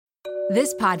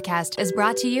This podcast is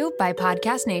brought to you by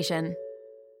Podcast Nation.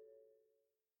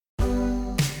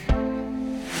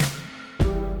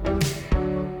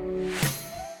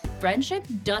 Friendship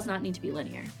does not need to be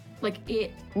linear.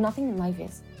 Nothing in life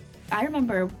is. I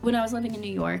remember when I was living in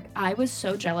New York, I was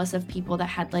so jealous of people that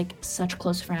had such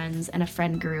close friends and a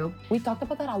friend group. We talked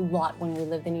about that a lot when we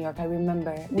lived in New York. I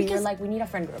remember we were like, we need a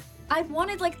friend group. I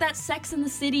wanted that Sex in the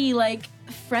City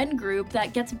friend group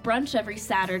that gets brunch every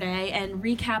Saturday and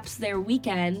recaps their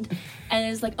weekend and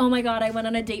is like, oh my God, I went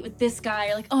on a date with this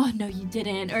guy. Or oh no, you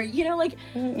didn't. Or you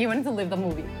wanted to live the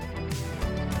movie.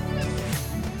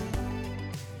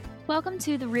 Welcome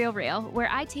to The Real Reel, where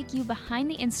I take you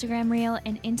behind the Instagram reel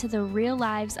and into the real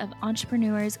lives of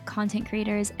entrepreneurs, content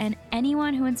creators, and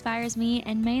anyone who inspires me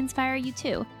and may inspire you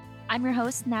too. I'm your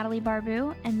host, Natalie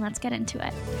Barbu, and let's get into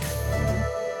it.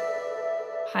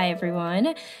 Hi,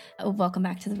 everyone. Welcome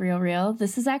back to The Real Reel.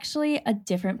 This is actually a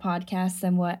different podcast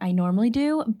than what I normally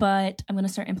do, but I'm going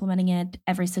to start implementing it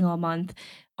every single month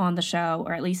on the show,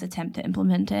 or at least attempt to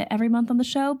implement it every month on the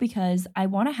show, because I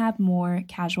want to have more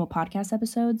casual podcast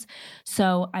episodes.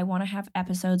 So I want to have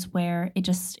episodes where it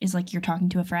just is like you're talking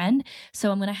to a friend.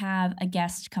 So I'm going to have a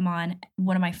guest come on,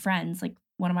 one of my friends,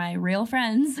 one of my real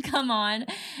friends come on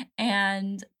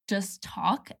and just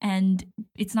talk, and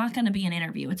it's not going to be an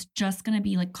interview. It's just going to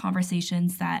be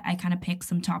conversations that I kind of pick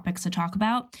some topics to talk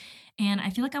about. And I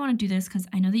feel like I want to do this because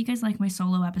I know that you guys like my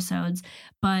solo episodes,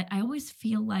 but I always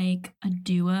feel like a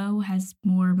duo has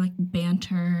more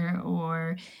banter,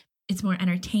 or it's more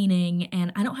entertaining.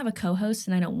 And I don't have a co-host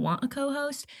and I don't want a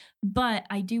co-host, but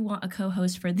I do want a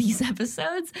co-host for these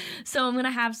episodes. So I'm going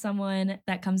to have someone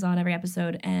that comes on every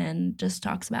episode and just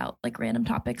talks about random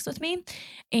topics with me.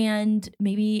 And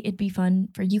maybe it'd be fun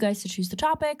for you guys to choose the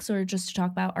topics or just to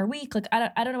talk about our week.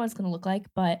 I don't know what it's going to look like,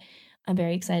 but I'm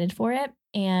very excited for it.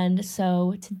 And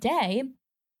so today,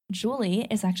 Giuli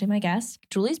is actually my guest.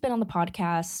 Giuli's been on the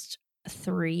podcast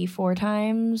 3-4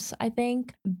 times, I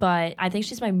think, but I think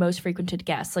she's my most frequented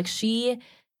guest. She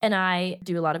and I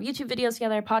do a lot of YouTube videos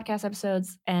together, podcast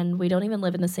episodes, and we don't even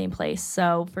live in the same place.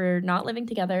 So for not living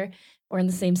together or in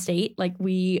the same state,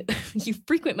 you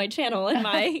frequent my channel and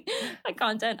my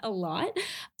content a lot.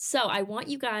 So I want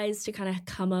you guys to kind of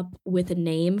come up with a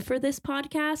name for this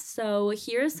podcast. So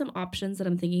here are some options that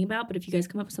I'm thinking about, but if you guys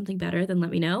come up with something better, then let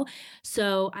me know.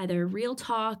 So either Real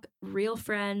Talk, Real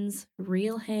Friends,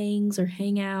 Real Hangs or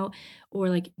Hangout, or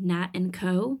Nat and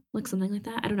Co, something like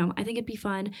that. I don't know. I think it'd be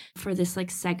fun for this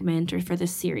segment or for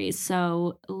this series.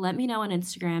 So let me know on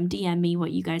Instagram, DM me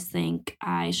what you guys think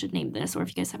I should name this, or if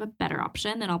you guys have a better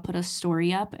option, then I'll put a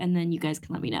story up and then you guys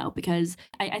can let me know, because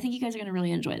I think you guys are going to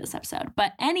really enjoy this episode.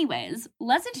 But anyways,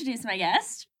 let's introduce my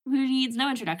guest, who needs no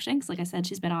introduction, because like I said,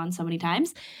 she's been on so many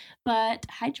times. But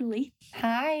hi, Giuli.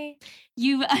 Hi.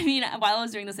 While I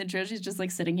was doing this intro, she's just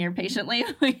sitting here patiently.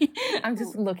 I'm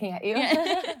just looking at you.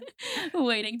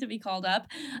 Waiting to be called up.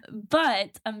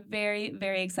 But I'm very,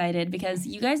 very excited because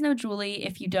you guys know Giuli.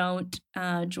 If you don't,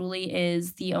 Giuli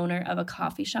is the owner of a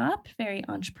coffee shop, very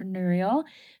entrepreneurial.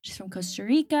 She's from Costa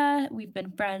Rica. We've been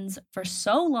friends for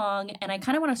so long. And I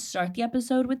kind of want to start the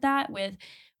episode with that,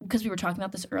 because we were talking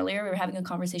about this earlier. We were having a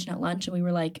conversation at lunch and we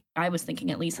were I was thinking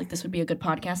at least this would be a good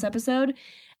podcast episode.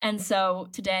 And so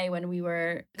today when we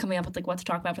were coming up with what to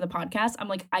talk about for the podcast,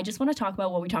 I'm I just want to talk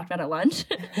about what we talked about at lunch.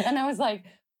 And I was like,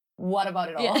 what about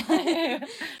it all? Yeah.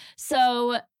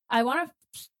 So I want to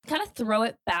kind of throw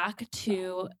it back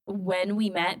to when we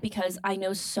met, because I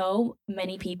know so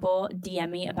many people DM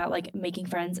me about making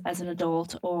friends as an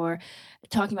adult, or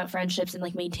talking about friendships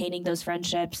and maintaining those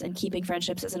friendships and keeping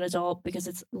friendships as an adult, because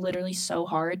it's literally so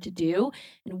hard to do.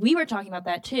 And we were talking about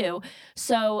that too.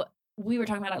 So we were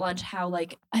talking about at lunch how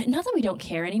not that we don't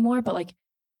care anymore, but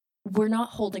we're not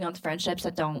holding on to friendships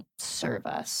that don't serve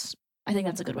us. I think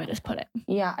that's a good way to put it.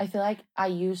 Yeah, I feel like I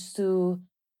used to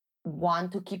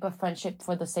want to keep a friendship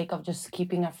for the sake of just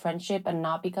keeping a friendship, and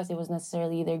not because it was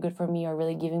necessarily either good for me or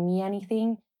really giving me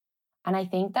anything. And I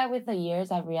think that with the years,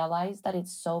 I've realized that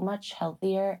it's so much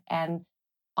healthier and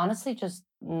honestly just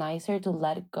nicer to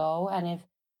let it go, and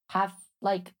have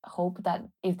hope that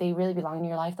if they really belong in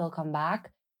your life, they'll come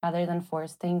back, rather than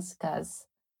force things, because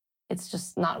it's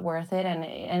just not worth it.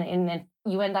 And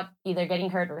you end up either getting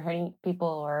hurt or hurting people,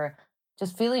 or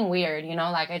just feeling weird,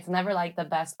 it's never the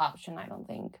best option, I don't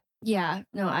think. Yeah,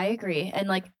 no, I agree. And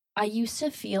I used to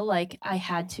feel like I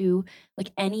had to,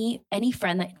 like, any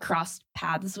friend that crossed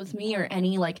paths with me or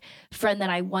any, like, friend that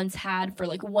I once had for,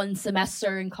 like, one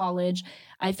semester in college,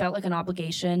 I felt like an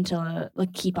obligation to,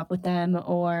 like, keep up with them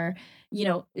or,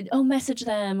 message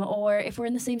them, or if we're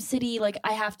in the same city, like,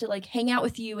 I have to, like, hang out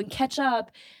with you and catch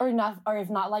up. Or not, or if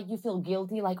not, like, you feel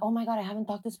guilty, like, oh my God, I haven't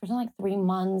talked to this person in like 3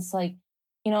 months. Like,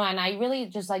 and I really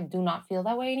just like do not feel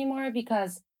that way anymore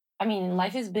because I mean,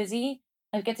 life is busy.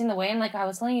 Life gets in the way. And like I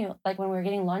was telling you, like when we were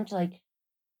getting lunch, like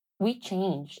we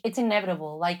change. It's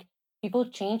inevitable. Like people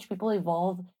change, people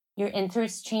evolve, your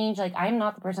interests change. Like I'm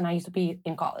not the person I used to be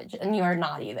in college, and you are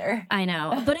not either. I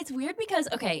know. But it's weird because,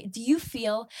 okay, do you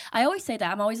feel, I always say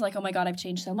that. I'm always like, oh my God, I've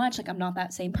changed so much. Like I'm not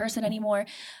that same person anymore.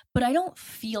 But I don't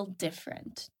feel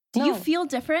different. Do you No. feel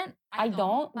different? I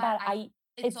don't, but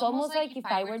it's almost like if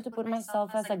I were to put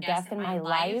myself as a guest in my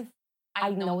life,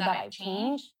 I know that I've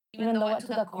changed, even though to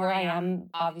the core I am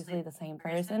obviously the same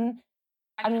person.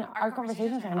 I mean, our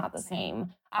conversations are not the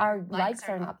same. Our likes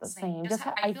are not the same. Just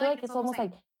I feel like it's almost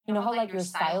like how like your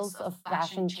styles of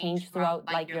fashion change throughout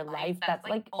like your life. That's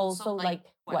like also like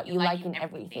what you like in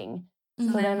everything.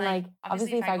 So then like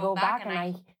obviously if I go back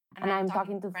and I'm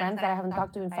talking to friends that I haven't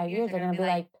talked to in 5 years, they're gonna be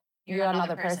like, you're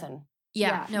another person.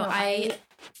 Yeah. No, I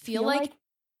feel like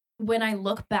when I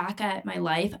look back at my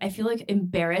life, I feel like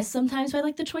embarrassed sometimes by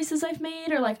like the choices I've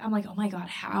made, or like I'm like, oh my God,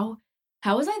 how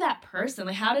was I that person?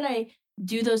 Like how did I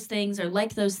do those things or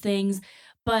like those things?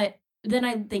 But then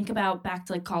I think about back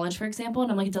to like college, for example,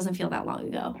 and I'm like, it doesn't feel that long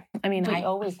ago. I mean, I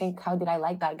always think, how did I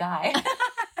like that guy?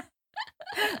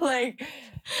 Like,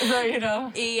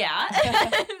 so Yeah,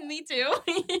 me too.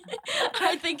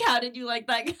 I think, how did you like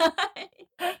that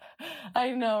guy? I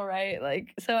know, right?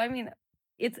 Like, so I mean,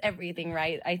 it's everything,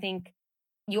 right? I think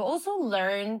you also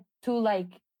learn to like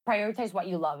prioritize what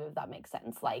you love, if that makes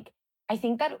sense. Like, I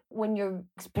think that when you're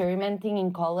experimenting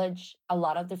in college, a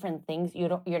lot of different things,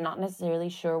 you're not necessarily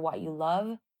sure what you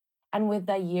love. And with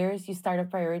the years, you started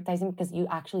prioritizing because you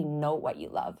actually know what you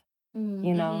love,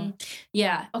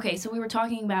 Yeah. Okay. So we were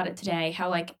talking about it today, how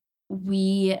like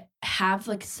we have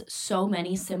like so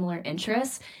many similar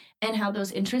interests, and how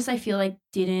those interests I feel like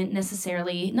didn't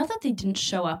necessarily, not that they didn't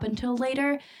show up until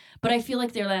later, but I feel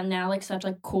like they're now like such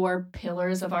like core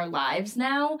pillars of our lives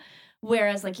now.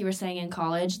 Whereas like you were saying in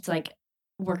college, it's like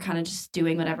we're kind of just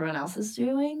doing what everyone else is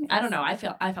doing. I don't know. I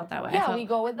felt that way. Yeah, we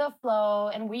go with the flow,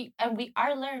 and we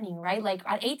are learning, right? Like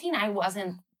at 18, I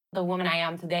wasn't the woman I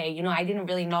am today. I didn't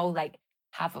really know like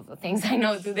half of the things I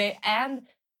know today,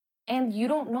 and you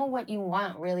don't know what you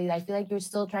want, really. I feel like you're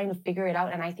still trying to figure it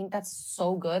out, and I think that's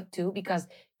so good too, because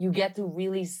you get to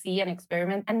really see and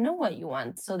experiment and know what you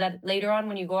want, so that later on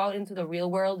when you go out into the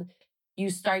real world, you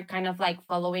start kind of like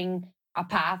following a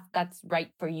path that's right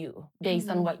for you based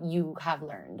on what you have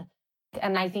learned.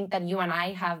 And I think that you and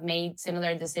I have made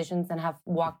similar decisions and have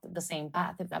walked the same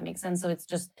path, if that makes sense. So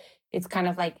it's kind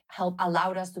of like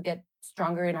allowed us to get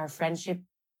stronger in our friendship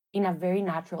in a very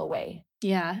natural way.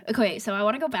 Yeah. Okay. So I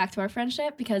want to go back to our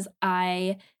friendship because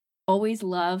I always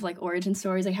love like origin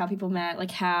stories, like how people met,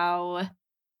 like how,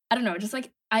 I don't know, just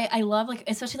like I love like,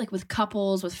 especially like with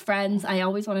couples, with friends, I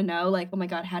always want to know like, oh my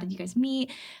God, how did you guys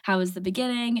meet? How was the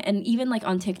beginning? And even like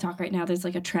on TikTok right now, there's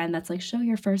like a trend that's like, show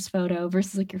your first photo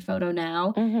versus like your photo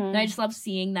now. And I just love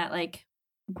seeing that like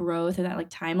growth and that like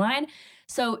timeline.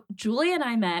 So Giuli and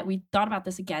I met, we thought about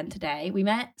this again today. We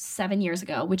met 7 years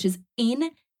ago, which is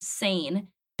insane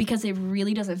because it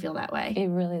really doesn't feel that way. It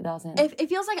really doesn't. It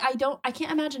feels like I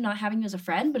can't imagine not having you as a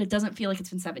friend, but it doesn't feel like it's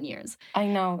been 7 years. I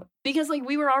know. Because like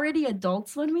we were already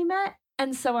adults when we met.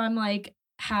 And so I'm like,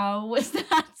 how was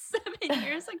that 7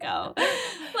 years ago?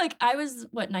 Like I was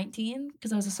 19?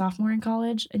 Because I was a sophomore in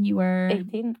college and you were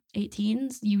 18.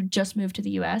 You just moved to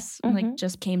the US and like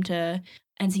just came to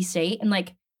NC State. And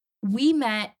like we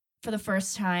met for the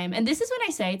first time. And this is when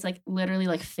I say it's like literally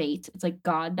like fate. It's like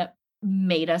God that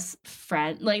made us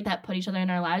friends, like that put each other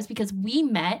in our lives, because we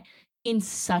met in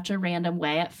such a random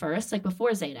way at first, like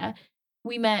before Zeta.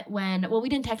 We met when, well, we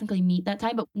didn't technically meet that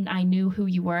time, but I knew who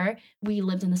you were. We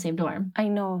lived in the same dorm. I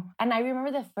know. And I remember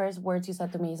the first words you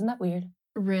said to me. Isn't that weird?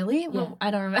 Really? Yeah. Well,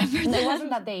 I don't remember. It wasn't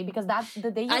that day, because that's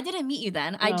the day I didn't meet you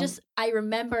then. No. I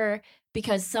remember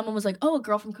because someone was like, oh, a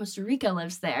girl from Costa Rica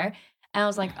lives there. And I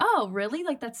was like, oh, really?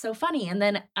 Like, that's so funny. And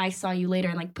then I saw you later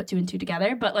and like put 2 and 2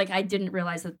 together. But like, I didn't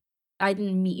realize that I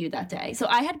didn't meet you that day. So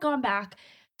I had gone back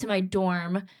to my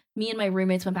dorm. Me and my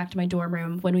roommates went back to my dorm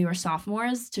room when we were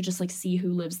sophomores to just like see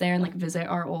who lives there and like visit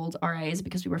our old RAs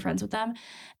because we were friends with them.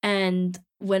 And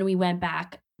when we went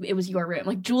back, it was your room.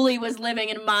 Like Giuli was living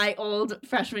in my old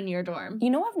freshman year dorm.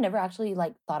 I've never actually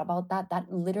like thought about that.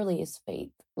 That literally is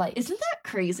fate. Like, isn't that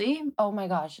crazy? Oh my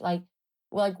gosh. Like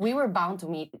like we were bound to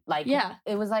meet. Like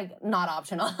it was like not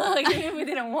optional. Like we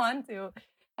didn't want to.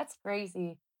 That's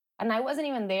crazy. And I wasn't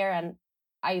even there, and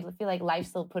I feel like life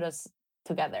still put us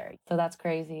together. So that's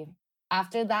crazy.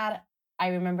 After that, I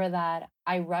remember that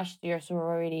I rushed your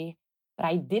sorority, but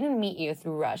I didn't meet you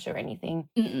through rush or anything.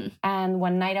 Mm-mm. And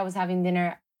one night I was having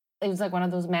dinner. It was like one of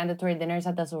those mandatory dinners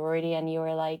at the sorority, and you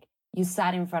were like, you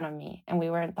sat in front of me and we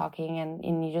weren't talking,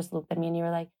 and you just looked at me and you were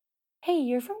like, hey,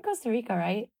 you're from Costa Rica,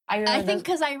 right? I think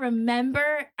because I remember,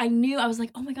 I knew, I was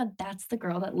like, oh my God, that's the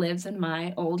girl that lives in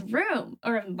my old room,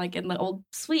 or like in the old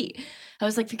suite. I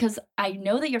was like, because I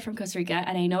know that you're from Costa Rica,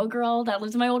 and I know a girl that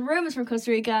lives in my old room is from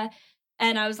Costa Rica.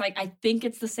 And I was like, I think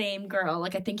it's the same girl.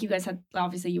 Like, I think you guys had,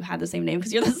 obviously you had the same name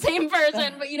because you're the same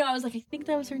person. But, I was like, I think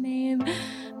that was her name.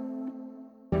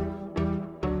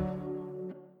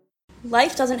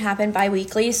 Life doesn't happen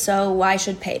bi-weekly, so why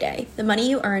should payday? The money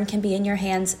you earn can be in your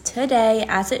hands today,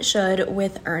 as it should,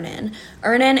 with Earnin.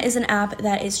 Earnin is an app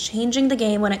that is changing the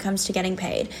game when it comes to getting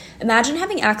paid. Imagine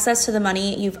having access to the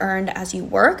money you've earned as you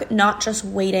work, not just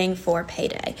waiting for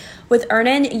payday. With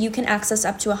Earnin, you can access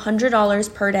up to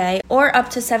 $100 per day or up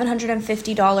to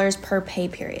 $750 per pay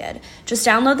period. Just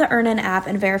download the Earnin app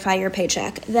and verify your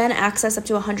paycheck. Then access up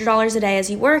to $100 a day as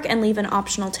you work and leave an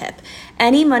optional tip.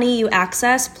 Any money you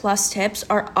access plus tips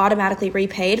are automatically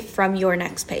repaid from your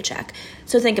next paycheck.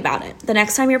 So think about it. The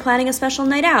next time you're planning a special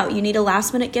night out, you need a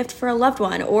last-minute gift for a loved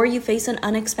one, or you face an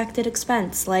unexpected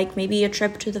expense, like maybe a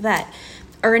trip to the vet,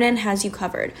 Earnin has you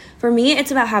covered. For me,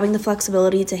 it's about having the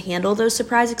flexibility to handle those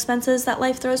surprise expenses that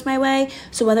life throws my way.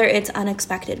 So whether it's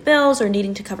unexpected bills or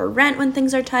needing to cover rent when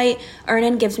things are tight,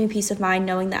 Earnin gives me peace of mind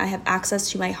knowing that I have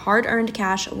access to my hard-earned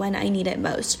cash when I need it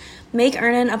most. Make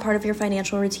Earnin a part of your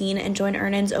financial routine and join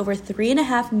Earnin's over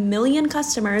 3.5 million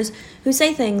customers who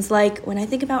say things like, when I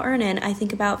think about Earnin, I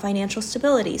think about financial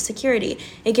stability, security.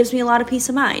 It gives me a lot of peace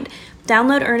of mind.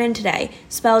 Download Earnin today,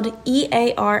 spelled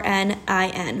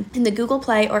E-A-R-N-I-N, in the Google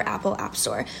Play or Apple App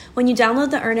Store. When you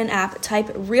download the Earnin app,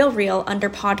 type Real Real under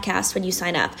podcast when you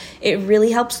sign up. It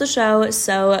really helps the show,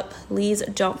 so please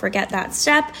don't forget that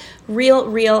step. Real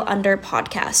Real under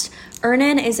podcast.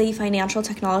 Earnin is a financial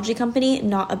technology company,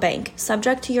 not a bank.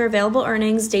 Subject to your available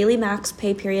earnings, daily max,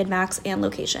 pay period max, and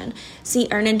location. See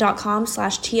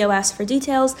earnin.com/TOS for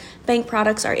details. Bank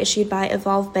products are issued by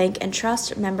Evolve Bank and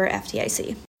Trust, member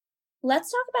FDIC.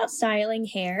 Let's talk about styling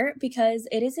hair because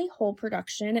it is a whole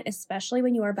production, especially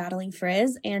when you are battling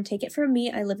frizz. And take it from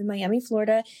me, I live in Miami,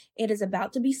 Florida. It is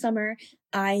about to be summer.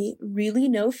 I really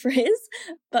know frizz,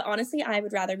 but honestly, I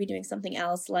would rather be doing something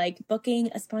else like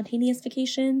booking a spontaneous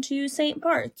vacation to St.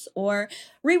 Bart's or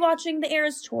rewatching the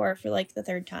Eras tour for like the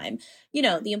third time. You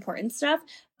know, the important stuff.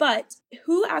 But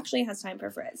who actually has time for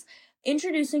frizz?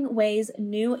 Introducing Ouai's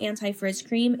new anti-frizz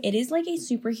cream. It is like a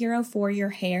superhero for your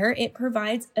hair. It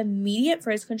provides immediate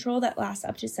frizz control that lasts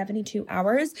up to 72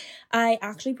 hours. I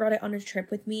actually brought it on a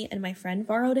trip with me and my friend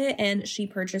borrowed it and she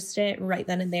purchased it right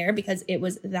then and there because it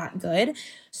was that good.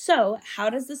 So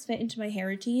how does this fit into my hair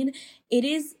routine? It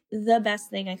is the best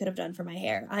thing I could have done for my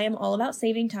hair. I am all about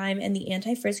saving time and the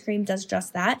anti-frizz cream does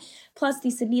just that. Plus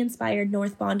the Sydney-inspired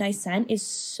North Bondi scent is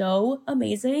so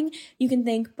amazing. You can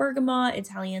thank bergamot,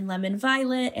 Italian lemon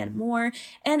violet, and more.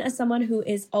 And as someone who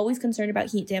is always concerned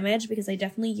about heat damage because I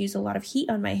definitely use a lot of heat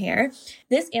on my hair,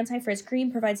 this anti-frizz cream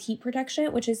provides heat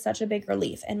protection, which is such a big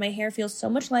relief, and my hair feels so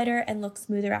much lighter and looks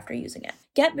smoother after using it.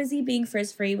 Get busy being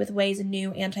frizz-free with Ouai's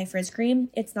new anti-frizz cream.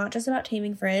 It's not just about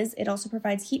taming frizz, it also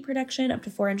provides heat protection up to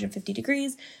 450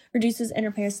 degrees, reduces and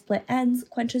repairs split ends,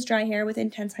 quenches dry hair with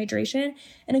intense hydration,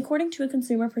 and according to a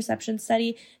consumer perception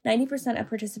study, 90% of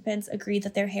participants agreed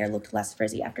that their hair looked less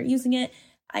frizzy after using it.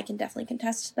 I can definitely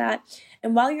contest to that.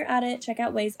 And while you're at it, check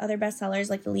out Ouai's other bestsellers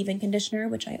like the leave-in conditioner,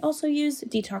 which I also use,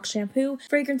 detox shampoo,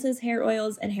 fragrances, hair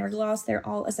oils, and hair gloss. They're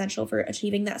all essential for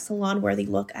achieving that salon-worthy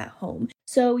look at home.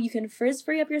 So you can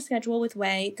frizz-free up your schedule with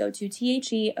Ouai. Go to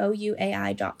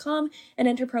THEOUAI.com and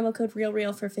enter promo code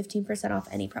REALREAL for 15% off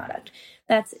any product.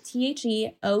 That's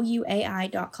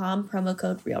THEOUAI.com, promo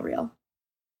code REALREAL.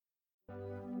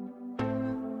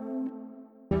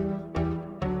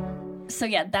 So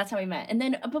yeah, that's how we met. And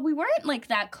then, but we weren't like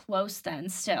that close then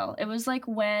still. It was like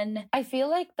when... I feel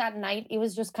like that night, it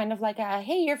was just kind of like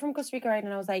hey, you're from Costa Rica, right?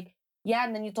 And I was like, yeah.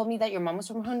 And then you told me that your mom was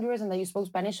from Honduras and that you spoke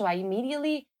Spanish. So I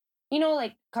immediately,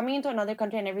 like coming into another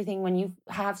country and everything, when you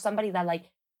have somebody that like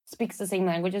speaks the same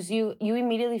language as you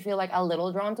immediately feel like a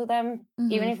little drawn to them,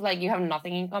 even if like you have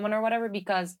nothing in common or whatever,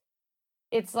 because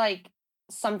it's like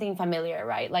something familiar,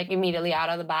 right? Like immediately out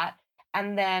of the bat.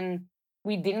 And then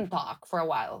we didn't talk for a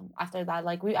while after that.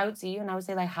 Like I would see you and I would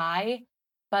say like hi,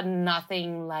 but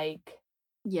nothing like,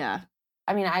 yeah,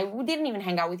 I mean, we didn't even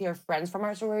hang out with your friends from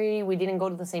our sorority. We didn't go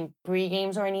to the same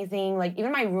pre-games or anything. Like,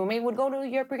 even my roommate would go to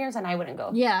your pre-games and I wouldn't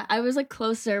go. Yeah, I was like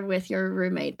closer with your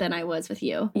roommate than I was with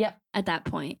you. Yep. At that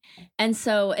point. And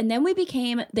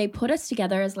then they put us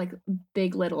together as like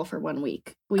Big Little for 1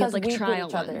 week. We had like trial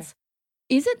ones.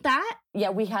 Is it that?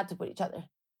 Yeah, we had to put each other.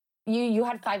 You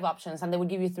had 5 options and they would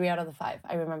give you 3 out of the 5,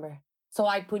 I remember. So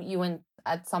I put you in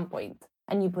at some point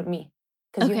and you put me.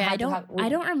 Okay, I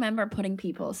don't remember putting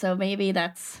people, so maybe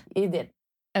that's... You did.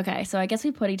 Okay, so I guess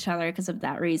we put each other because of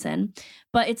that reason.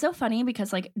 But it's so funny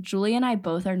because like Giuli and I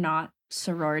both are not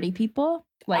sorority people.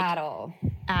 Like at all.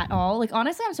 At all. Like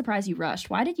honestly, I'm surprised you rushed.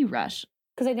 Why did you rush?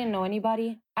 Because I didn't know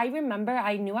anybody. I remember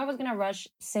I knew I was going to rush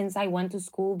since I went to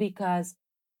school because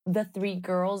the 3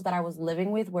 girls that I was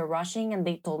living with were rushing and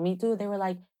they told me to. They were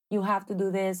like, you have to do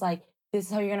this. Like, this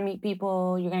is how you're going to meet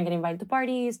people. You're going to get invited to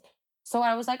parties. So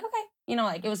I was like, okay. You know,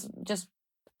 like it was just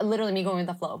literally me going with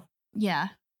the flow. Yeah.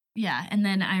 Yeah. And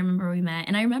then I remember we met.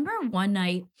 And I remember one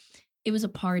night, it was a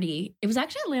party. It was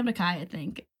actually at Lambda Chi, I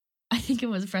think. I think it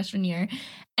was freshman year.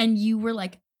 And you were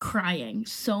like crying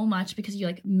so much because you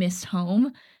like missed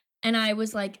home. And I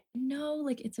was like, no,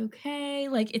 like it's okay.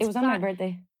 Like it was on my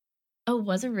birthday. Oh,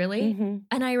 was it really? Mm-hmm.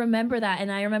 And I remember that.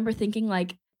 And I remember thinking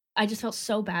like, I just felt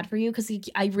so bad for you because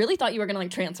I really thought you were going to like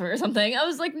transfer or something. I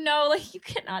was like, no, like you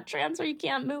cannot transfer. You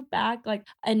can't move back. Like,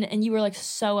 and you were like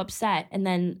so upset. And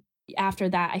then after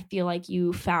that, I feel like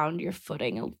you found your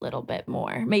footing a little bit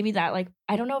more. Maybe that like,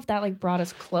 I don't know if that like brought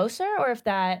us closer or if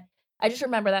that, I just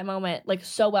remember that moment like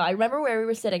so well. I remember where we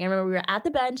were sitting. I remember we were at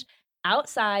the bench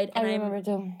outside. And I remember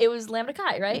too. It was Lambda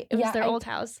Chi, right? It was their old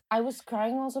house. I was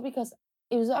crying also because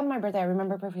it was on my birthday. I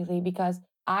remember perfectly because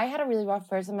I had a really rough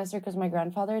first semester because my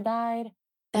grandfather died.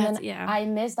 And then I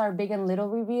missed our big and little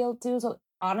reveal too. So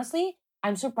honestly,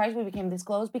 I'm surprised we became this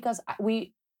close because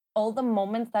all the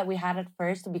moments that we had at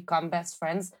first to become best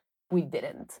friends, we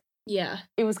didn't. Yeah.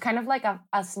 It was kind of like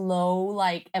a slow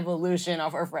like evolution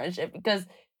of our friendship because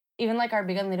even like our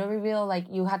big and little reveal, like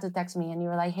you had to text me and you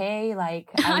were like, hey, like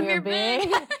I'm your big.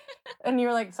 And you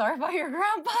were like, sorry about your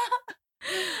grandpa.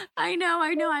 I know.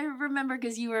 I remember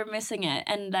because you were missing it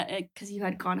and because you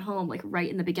had gone home like right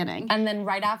in the beginning. And then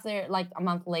right after, like a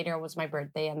month later was my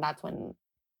birthday. And that's when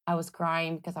I was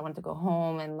crying because I wanted to go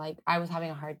home and like I was having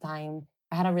a hard time.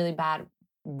 I had a really bad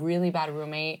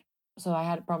roommate. So I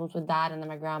had problems with that and then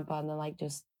my grandpa and then like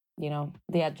just, you know,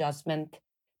 the adjustment.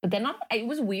 But then it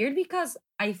was weird because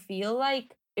I feel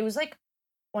like it was like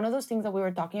one of those things that we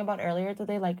were talking about earlier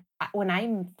today. Like when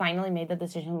I finally made the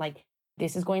decision, like,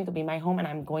 this is going to be my home and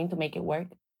I'm going to make it work,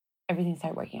 everything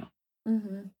started working out.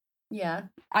 Mm-hmm. Yeah.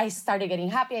 I started getting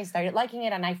happy. I started liking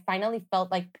it. And I finally felt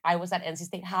like I was at NC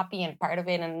State happy and part of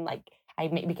it. And like, I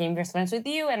became best friends with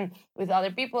you and with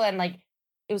other people. And like,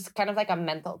 it was kind of like a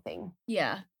mental thing.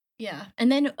 Yeah. Yeah.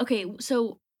 And then, okay,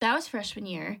 so that was freshman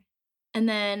year. And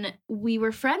then we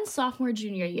were friends sophomore,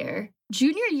 junior year.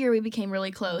 Junior year, we became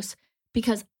really close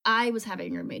because I was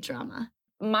having roommate drama.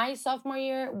 My sophomore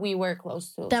year, we were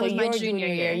close to. That was my junior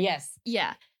year. Yes.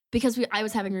 Yeah. Because I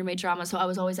was having roommate drama, so I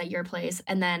was always at your place.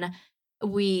 And then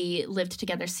we lived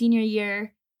together senior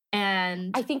year.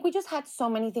 And I think we just had so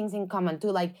many things in common too.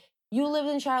 Like you lived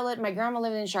in Charlotte, my grandma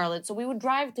lived in Charlotte. So we would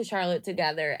drive to Charlotte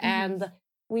together. Mm-hmm. And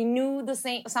we knew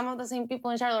some of the same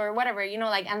people in Charlotte or whatever, you know,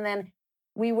 like, and then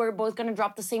we were both going to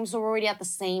drop the same sorority at the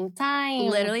same time.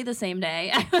 Literally the same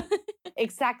day.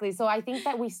 Exactly. So I think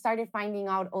that we started finding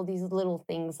out all these little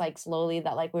things like slowly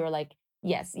that like we were like,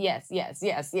 yes.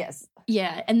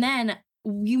 Yeah. And then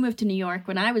you moved to New York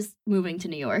when I was moving to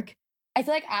New York. I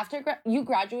feel like after you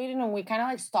graduated and we kind of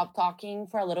like stopped talking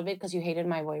for a little bit because you hated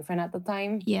my boyfriend at the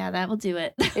time. Yeah, that will do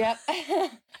it. Yep.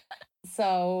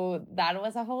 So that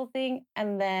was a whole thing.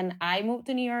 And then I moved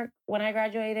to New York when I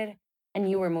graduated. And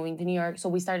you were moving to New York. So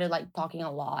we started like talking a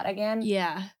lot again.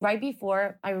 Yeah. Right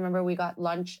before, I remember we got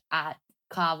lunch at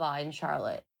Cava in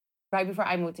Charlotte. Right before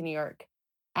I moved to New York.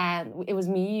 And it was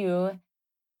me, you,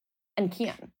 and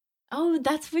Kian. Oh,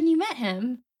 that's when you met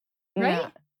him. Right? Yeah.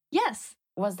 Yes.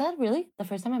 Was that really the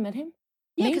first time I met him?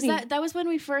 Yeah, because that was when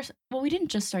we first, well, we didn't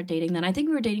just start dating then. I think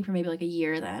we were dating for maybe like a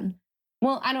year then.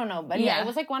 Well, I don't know. But yeah, it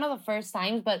was like one of the first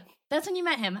times. But that's when you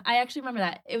met him. I actually remember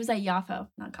that. It was at Yafo,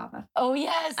 not Cava. Oh,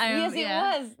 yes. Yes, it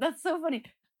was. That's so funny.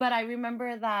 But I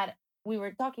remember that we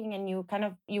were talking and you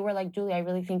were like, Giuli, I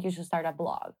really think you should start a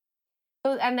blog.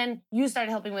 So, and then you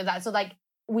started helping with that. So like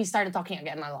we started talking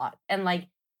again a lot. And like,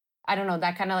 I don't know,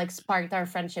 that kind of like sparked our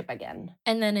friendship again.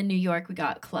 And then in New York, we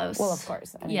got close. Well, of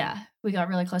course. Yeah, we got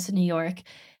really close in New York.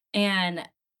 And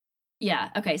Yeah.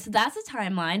 Okay. So that's a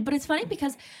timeline. But it's funny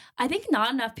because I think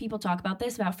not enough people talk about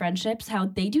this, about friendships, how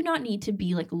they do not need to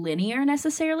be like linear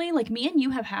necessarily. Like me and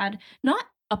you have had not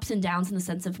ups and downs in the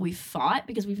sense of we've fought,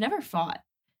 because we've never fought.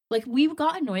 Like we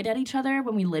got annoyed at each other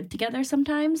when we lived together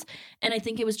sometimes. And I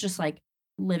think it was just like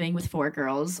living with 4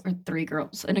 girls or 3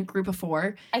 girls in a group of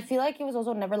 4. I feel like it was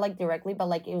also never like directly, but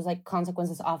like it was like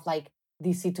consequences of like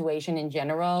the situation in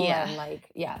general. Yeah. And like,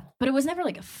 yeah. But it was never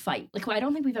like a fight. Like I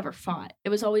don't think we've ever fought. It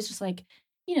was always just like,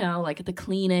 you know, like the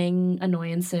cleaning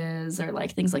annoyances or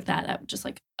like things like that just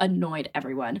like annoyed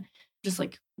everyone, just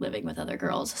like living with other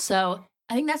girls. So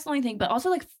I think that's the only thing. But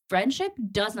also like friendship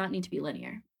does not need to be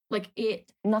linear. Like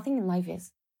Nothing in life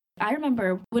is. I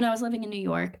remember when I was living in New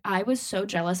York, I was so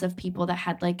jealous of people that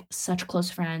had like such close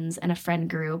friends and a friend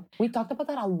group. We talked about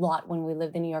that a lot when we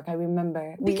lived in New York. I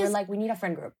remember we were like, we need a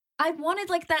friend group. I wanted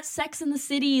like that Sex in the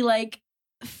City like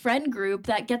friend group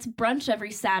that gets brunch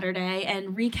every Saturday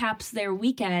and recaps their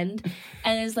weekend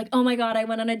and is like, oh my God, I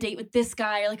went on a date with this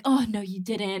guy. Or like, oh no, you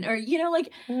didn't. Or, you know,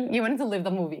 like. You wanted to live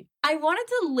the movie. I wanted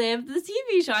to live the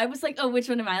TV show. I was like, oh, which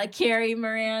one am I? Like Carrie,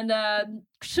 Miranda,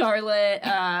 Charlotte,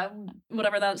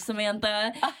 whatever that was,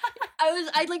 Samantha.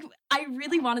 I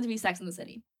really wanted to be Sex in the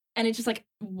City. And it just like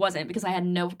wasn't, because I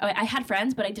had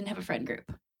friends, but I didn't have a friend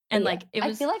group. And like it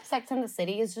was, I feel like Sex and the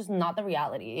City is just not the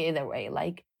reality either way.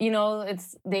 Like, you know,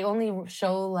 they only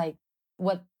show like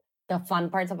what the fun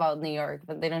parts about New York,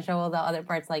 but they don't show all the other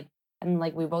parts. Like, and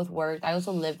like we both worked. I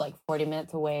also lived like 40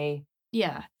 minutes away.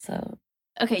 Yeah. So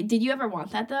okay, did you ever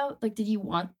want that though? Like, did you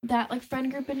want that like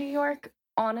friend group in New York?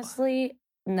 Honestly,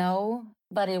 no.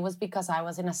 But it was because I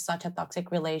was in such a toxic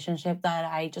relationship that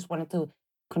I just wanted to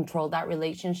control that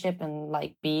relationship and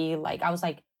like be like, I was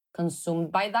like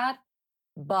consumed by that.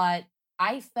 But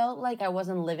I felt like I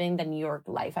wasn't living the New York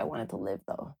life I wanted to live,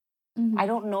 though. Mm-hmm. I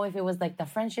don't know if it was like the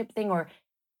friendship thing, or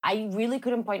I really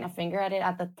couldn't point a finger at it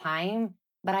at the time.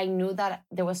 But I knew that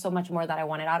there was so much more that I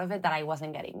wanted out of it that I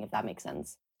wasn't getting, if that makes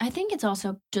sense. I think it's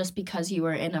also just because you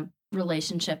were in a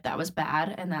relationship that was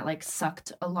bad and that like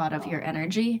sucked a lot of your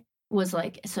energy, was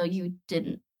like, so you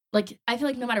didn't, like, I feel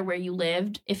like no matter where you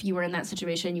lived, if you were in that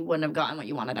situation, you wouldn't have gotten what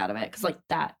you wanted out of it. Because like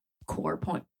that core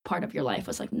part of your life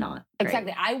was like not great.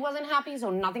 Exactly. I wasn't happy,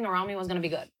 so nothing around me was going to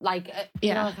be good. Like,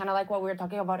 you know, kind of like what we were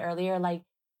talking about earlier. Like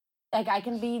I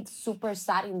can be super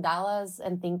sad in Dallas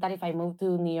and think that if I move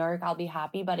to New York, I'll be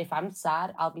happy. But if I'm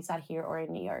sad, I'll be sad here or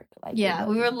in New York. Like, yeah,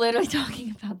 we were literally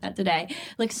talking about that today.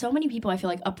 Like so many people, I feel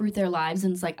like uproot their lives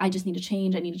and it's like, I just need to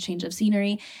change. I need a change of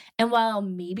scenery. And while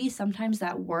maybe sometimes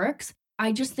that works,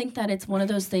 I just think that it's one of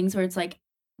those things where it's like,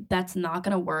 that's not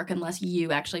going to work unless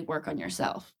you actually work on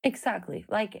yourself. Exactly.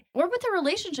 Like, or with a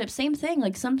relationship, same thing.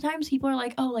 Like sometimes people are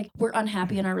like, oh, like we're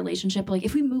unhappy in our relationship. Like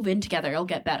if we move in together, it'll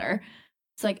get better.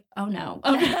 It's like, oh no.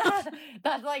 Oh, no.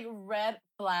 That's like red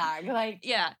flag. Like,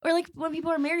 yeah. Or like when people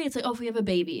are married, it's like, oh, if we have a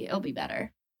baby, it'll be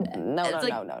better. No.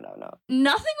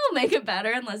 Nothing will make it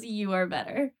better unless you are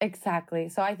better. Exactly.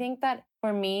 So I think that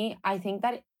for me, I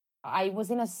was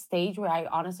in a stage where I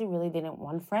honestly really didn't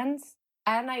want friends.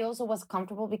 And I also was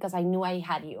comfortable because I knew I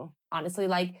had you, honestly.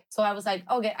 Like, so I was like,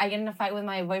 okay, I get in a fight with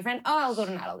my boyfriend. Oh, I'll go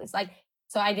to Natalie's. Like,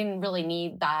 so I didn't really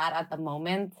need that at the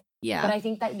moment. Yeah. But I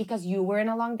think that because you were in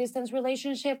a long distance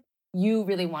relationship, you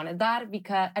really wanted that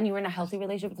and you were in a healthy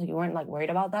relationship, so you weren't like worried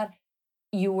about that.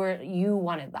 You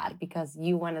wanted that because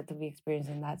you wanted to be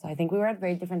experiencing that. So I think we were at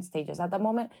very different stages at the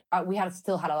moment. We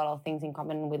still had a lot of things in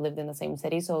common and we lived in the same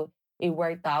city. So it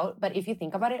worked out. But if you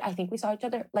think about it, I think we saw each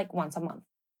other like once a month.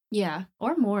 Yeah.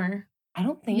 Or more. I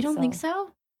don't think You don't think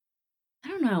so? I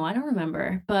don't know. I don't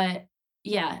remember. But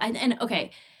yeah. And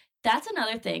okay, that's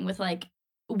another thing with like,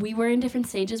 we were in different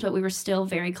stages, but we were still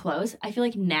very close. I feel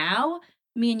like now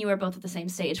me and you are both at the same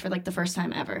stage for like the first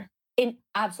time ever. In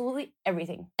absolutely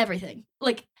everything. Everything.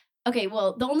 Like, okay,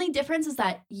 well, the only difference is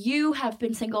that you have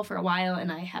been single for a while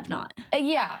and I have not.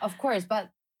 Yeah, of course. But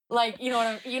like, you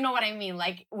know what I mean?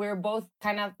 Like we're both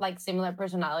kind of like similar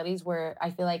personalities where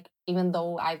I feel like even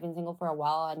though I've been single for a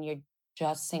while and you're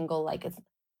just single, like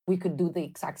we could do the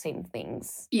exact same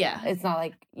things. Yeah. It's not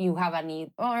like you have a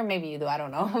need, or maybe you do, I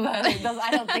don't know. But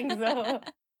I don't think so.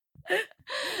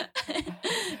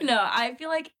 No, I feel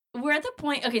like we're at the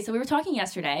point. Okay, so we were talking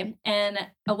yesterday, and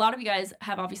a lot of you guys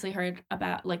have obviously heard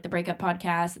about like the breakup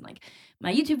podcast and like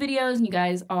my YouTube videos, and you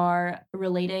guys are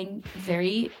relating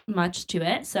very much to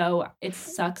it. So it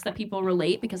sucks that people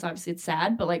relate because obviously it's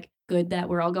sad, but like good that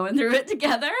we're all going through it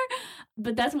together.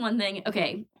 But that's one thing.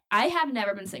 Okay, I have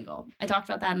never been single. I talked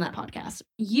about that in that podcast.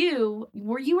 You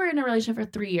were in a relationship for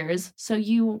 3 years, so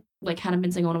you like hadn't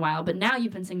been single in a while, but now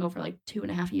you've been single for like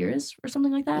 2.5 years or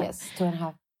something like that. Yes,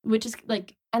 2.5. which is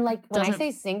like... And like when I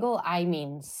say single, I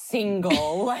mean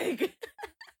single. like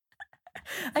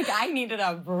I needed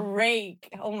a break.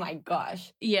 Oh my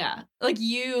gosh. Yeah. Like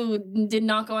you did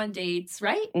not go on dates,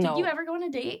 right? No. Did you ever go on a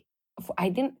date? I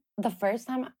didn't. The first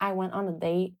time I went on a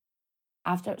date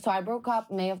so I broke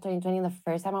up May of 2020. The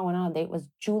first time I went on a date was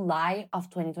July of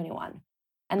 2021.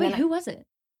 And Wait, then who was it?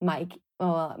 Mikey,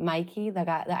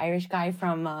 the Irish guy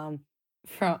from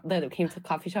that came to the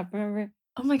coffee shop, remember?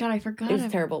 Oh my God, I forgot. It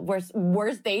was terrible.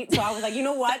 Worst date. So I was like, you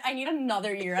know what? I need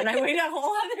another year. And I waited a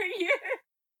whole other year.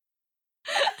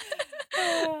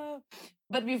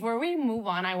 But before we move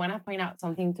on, I want to point out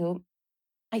something too.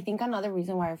 I think another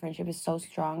reason why our friendship is so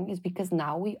strong is because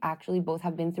now we actually both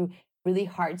have been through really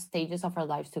hard stages of our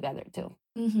lives together too.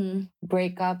 Mm-hmm.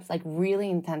 Breakups, like really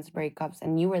intense breakups.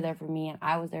 And you were there for me and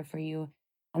I was there for you.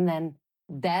 And then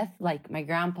death, like my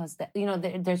grandpa's death. You know,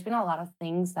 there's been a lot of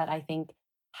things that I think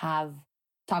have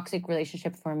toxic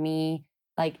relationship for me.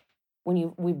 Like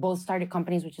when we both started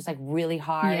companies, which is like really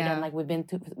hard. Yeah. And like we've been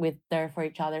there for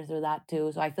each other through that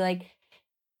too. So I feel like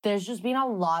there's just been a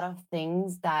lot of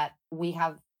things that we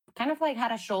have kind of like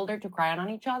had a shoulder to cry on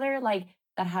each other, like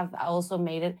that have also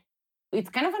made it's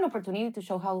kind of an opportunity to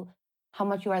show how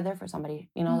much you are there for somebody,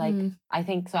 you know, like I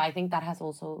think that has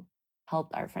also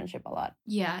helped our friendship a lot.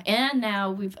 Yeah. And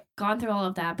now we've gone through all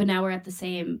of that, but now we're at the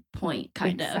same point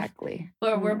kind of. Exactly.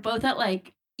 Where we're both at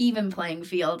like even playing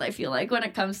field, I feel like, when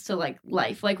it comes to like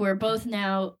life. Like we're both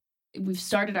now, we've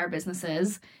started our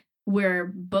businesses. We're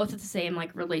both at the same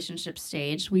like relationship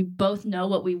stage. We both know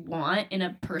what we want in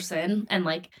a person, and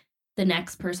like the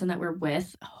next person that we're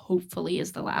with hopefully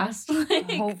is the last. Like,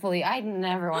 hopefully. I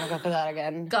never want to go through that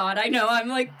again. God, I know. I'm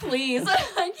like, please.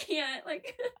 I can't.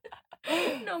 Like,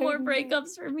 no more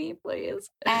breakups for me, please.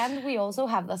 And we also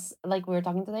have this, like we were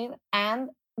talking today, and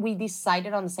we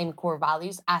decided on the same core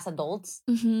values as adults.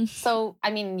 Mm-hmm. So,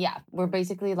 I mean, yeah, we're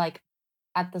basically like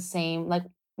at the same, like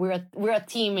we're a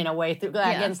team in a way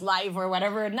against life or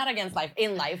whatever. Not against life,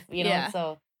 in life, you know? Yeah.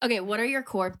 So. Okay, what are your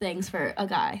core things for a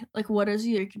guy? Like, what is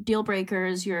your deal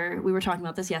breakers? We were talking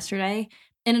about this yesterday,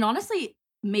 and it honestly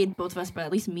made both of us, but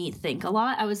at least me, think a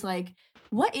lot. I was like,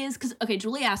 because, okay,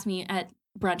 Giuli asked me at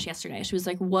brunch yesterday. She was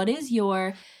like, what is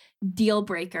your deal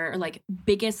breaker or like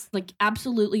biggest, like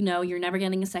absolutely no, you're never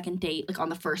getting a second date like on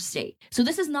the first date. So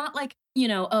this is not like, you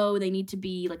know, oh, they need to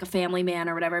be like a family man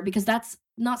or whatever, because that's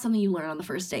not something you learn on the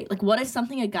first date. Like, what is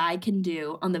something a guy can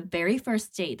do on the very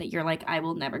first date that you're like, I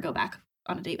will never go back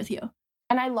on a date with you?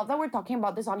 And I love that we're talking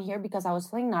about this on here, because I was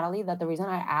telling Natalie that the reason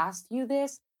I asked you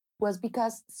this was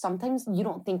because sometimes you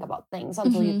don't think about things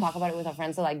until you talk about it with a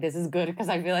friend. So like, this is good because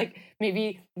I feel like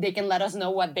maybe they can let us know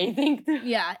what they think.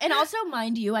 Yeah. And also,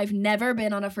 mind you, I've never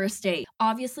been on a first date.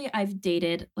 Obviously, I've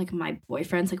dated like my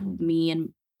boyfriends, like me,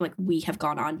 and like we have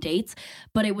gone on dates,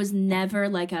 but it was never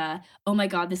like oh my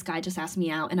God, this guy just asked me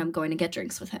out and I'm going to get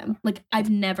drinks with him. Like, I've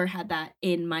never had that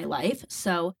in my life.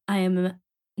 So I am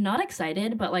not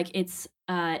excited, but like it's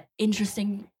an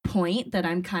interesting point that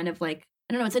I'm kind of like,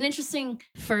 I don't know, it's an interesting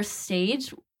first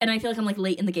stage, and I feel like I'm like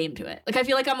late in the game to it. Like, I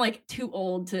feel like I'm like too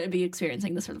old to be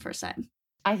experiencing this for the first time.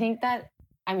 I think that,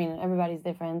 I mean, everybody's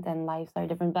different and lives are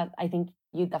different, but I think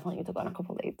you definitely need to go on a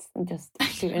couple dates and just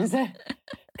experience it,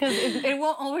 because it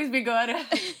won't always be good.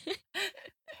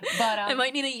 But I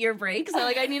might need a year break, so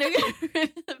like I need to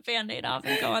get the Band-Aid off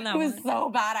and go on that one. It was so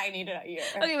bad, I needed a year.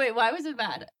 Okay, wait, why was it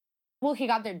bad? Well, he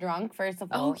got there drunk, first of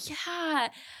all. Oh, yeah.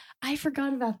 I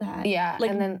forgot about that. Yeah.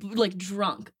 Like, and then like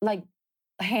drunk. Like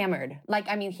hammered. Like,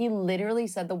 I mean, he literally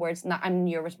said the words, I'm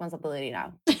your responsibility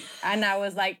now. And I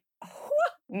was like,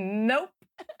 nope,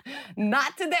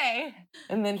 not today.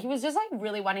 And then he was just like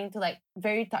really wanting to, like,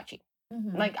 very touchy.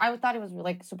 Mm-hmm. Like, I thought it was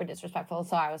like super disrespectful.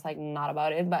 So I was like, not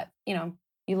about it. But, you know,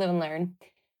 you live and learn.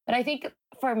 But I think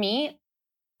for me,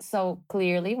 so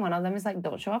clearly one of them is like,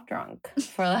 don't show up drunk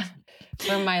for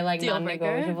my like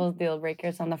non-negotiables, deal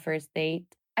breakers on the first date.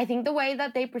 I think the way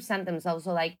that they present themselves.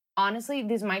 So like, honestly,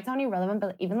 this might sound irrelevant,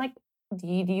 but even like,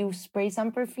 did you spray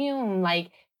some perfume?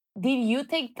 Like, did you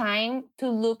take time to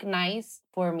look nice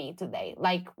for me today?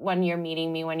 Like when you're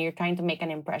meeting me, when you're trying to make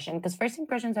an impression, because first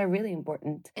impressions are really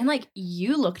important. And like,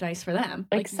 you look nice for them.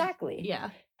 Like, exactly.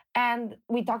 Yeah. And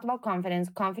we talked about confidence.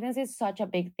 Confidence is such a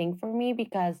big thing for me,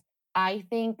 because I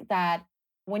think that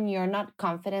when you're not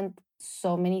confident,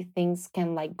 so many things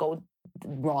can like go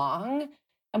wrong.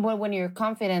 And when you're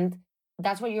confident,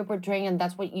 that's what you're portraying and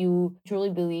that's what you truly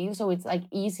believe. So it's like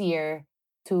easier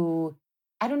to,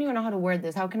 I don't even know how to word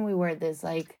this. How can we word this?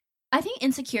 Like, I think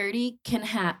insecurity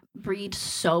can breed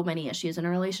so many issues in a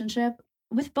relationship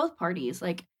with both parties.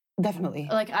 Like, definitely.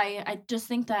 Like, I just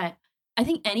think that, I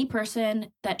think any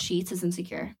person that cheats is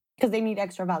insecure. Because they need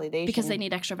extra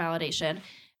validation.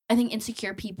 I think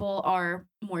insecure people are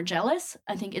more jealous.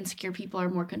 I think insecure people are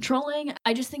more controlling.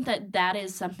 I just think that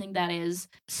is something that is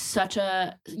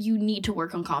you need to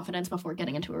work on confidence before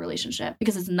getting into a relationship,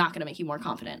 because it's not going to make you more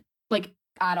confident. Like,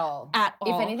 at all.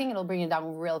 If anything, it'll bring you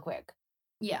down real quick.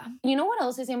 Yeah. You know what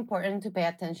else is important to pay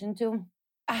attention to?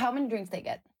 How many drinks they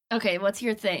get. Okay, what's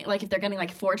your thing? Like, if they're getting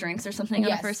like 4 drinks or something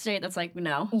on a first date, that's like,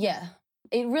 no. Yeah.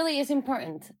 It really is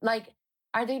important. Like,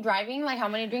 are they driving? Like, how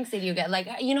many drinks did you get? Like,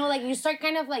 you know, like you start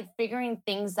kind of like figuring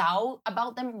things out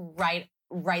about them right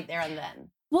there and then.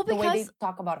 Well, because the way they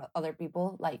talk about other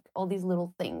people, like all these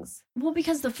little things. Well,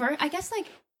 because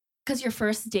because your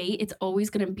first date, it's always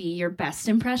going to be your best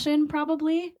impression,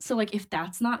 probably. So, like, if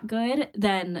that's not good,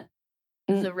 then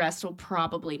the rest will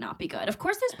probably not be good. Of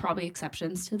course, there's probably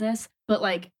exceptions to this, but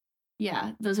like,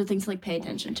 yeah, those are things to like pay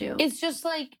attention to. It's just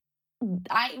like,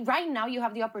 right now you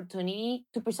have the opportunity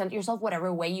to present yourself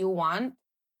whatever way you want.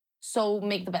 So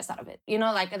make the best out of it. You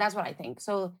know, like that's what I think.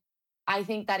 So I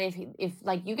think that if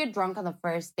like you get drunk on the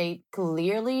first date,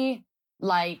 clearly,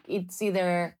 like it's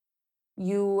either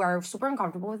you are super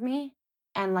uncomfortable with me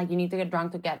and like you need to get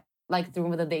drunk to get like through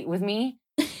with a date with me,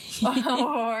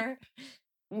 or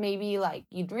maybe like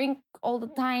you drink all the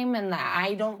time and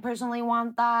I don't personally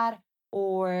want that,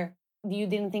 or you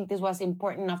didn't think this was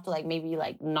important enough to like maybe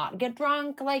like not get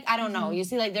drunk. Like, I don't know. You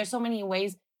see, like there's so many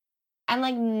ways, and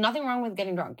like nothing wrong with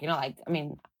getting drunk. You know, like, I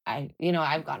mean,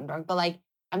 I've gotten drunk, but like,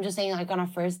 I'm just saying, like on a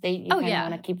first date, you kind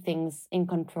of want to keep things in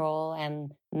control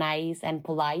and nice and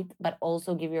polite, but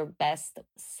also give your best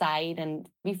side and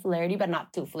be flirty, but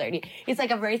not too flirty. It's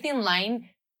like a very thin line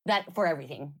that for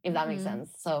everything, if that makes sense.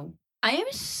 So I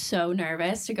am so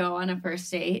nervous to go on a first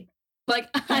date. Like,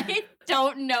 I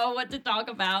don't know what to talk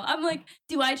about. I'm like,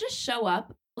 do I just show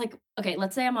up? Like, okay,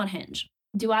 let's say I'm on Hinge.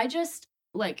 Do I just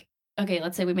like, okay,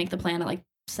 let's say we make the plan at like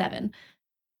 7.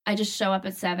 I just show up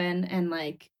at 7 and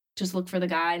like just look for the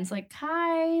guy and it's like,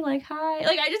 hi. Like,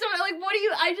 I just don't know. Like,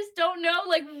 I just don't know.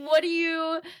 Like, what do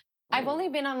you? I've only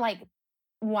been on like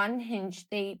one Hinge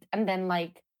date and then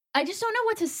like, I just don't know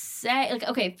what to say. Like,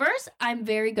 okay, first, I'm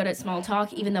very good at small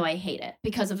talk, even though I hate it.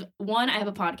 Because of, one, I have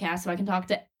a podcast, so I can talk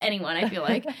to anyone, I feel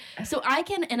like. So I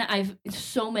can, and I've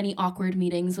so many awkward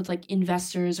meetings with, like,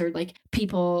 investors or, like,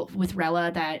 people with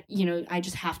Rella that, you know, I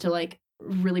just have to, like,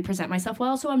 really present myself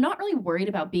well. So I'm not really worried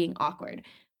about being awkward.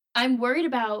 I'm worried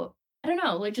about, I don't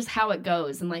know, like, just how it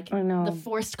goes and, like, the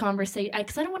forced conversation.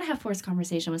 Because I don't want to have forced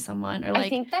conversation with someone. Or like, I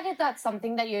think that if that's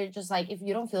something that you're just, like, if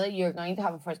you don't feel it, you're going to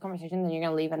have a first conversation, then you're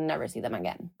going to leave and never see them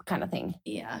again kind of thing.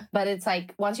 Yeah. But it's,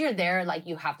 like, once you're there, like,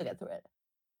 you have to get through it.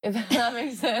 If that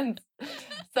makes sense.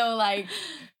 So, like,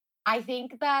 I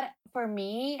think that for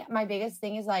me, my biggest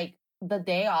thing is, like, the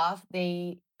day off,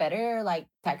 they better, like,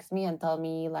 text me and tell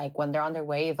me, like, when they're on their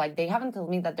way. If, like, they haven't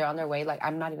told me that they're on their way, like,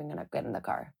 I'm not even going to get in the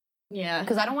car. Yeah.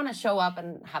 Because I don't want to show up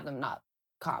and have them not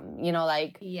come, you know,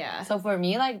 like. Yeah. So for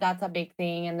me, like, that's a big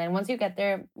thing. And then once you get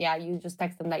there, yeah, you just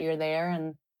text them that you're there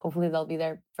and hopefully they'll be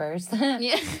there first.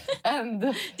 Yeah.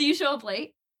 And do you show up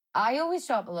late? I always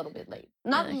show up a little bit late.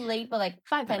 Not really? Late, but like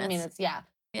 10 minutes. Yeah.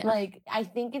 Yeah. Like, I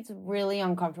think it's really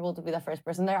uncomfortable to be the first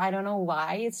person there. I don't know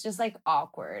why. It's just like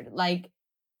awkward. Like,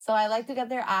 so I like to get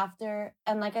there after.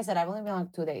 And like I said, I've only been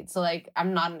on 2 dates. So like,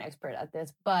 I'm not an expert at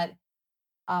this, but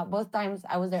both times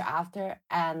I was there after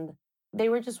and they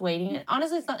were just waiting. And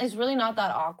honestly, it's really not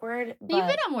that awkward. But you've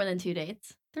been on more than 2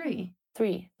 dates. 3.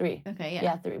 3. Okay, yeah.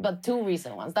 Yeah, 3. But 2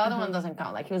 recent ones. The other one doesn't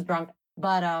count. Like, he was drunk.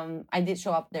 But I did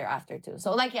show up there after too.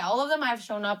 So like, yeah, all of them I've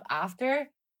shown up after.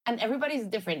 And everybody's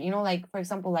different. You know, like, for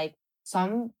example, like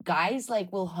some guys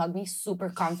like will hug me super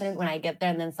confident when I get there.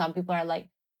 And then some people are like,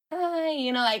 hi,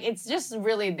 you know, like it's just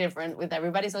really different with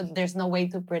everybody. So there's no way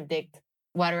to predict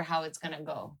what or how it's going to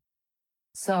go.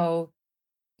 So,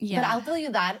 yeah. But I'll tell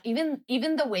you that even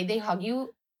the way they hug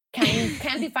you can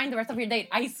define the rest of your date.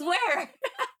 I swear.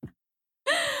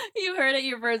 You heard it.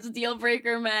 Your first deal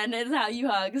breaker, men, is how you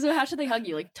hug. So how should they hug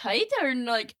you? Like tight or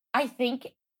like? I think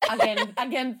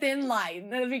again, thin line,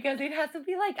 because it has to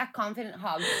be like a confident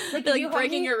hug. Like you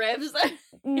breaking your ribs.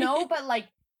 No, but like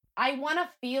I want to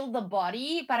feel the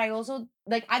body, but I also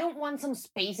like I don't want some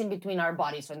space in between our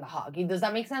bodies in the hug. Does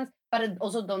that make sense? But it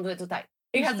also don't do it too tight.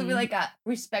 It has to be like a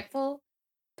respectful,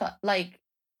 like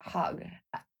hug.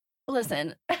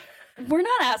 Listen, we're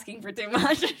not asking for too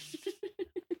much.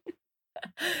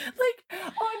 Like,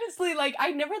 honestly, like,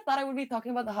 I never thought I would be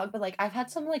talking about the hug, but, like, I've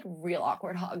had some, like, real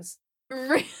awkward hugs.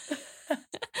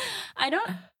 I don't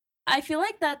I feel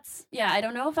like that's, I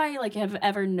don't know if I like have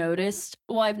ever noticed,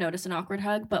 I've noticed an awkward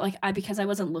hug, but like because I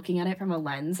wasn't looking at it from a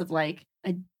lens of like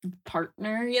a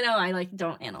partner, I like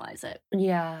don't analyze it.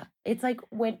 Yeah. It's like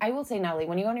when I will say, Natalie,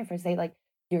 when you go on your first date, like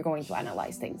you're going to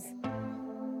analyze things.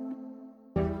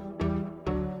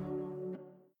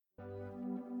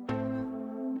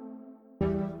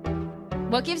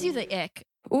 What gives you the ick?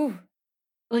 Ooh.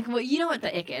 Like, what, you know what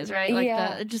the ick is, right? Like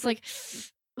Yeah. just like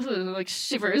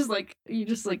shivers, like you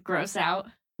just like gross out.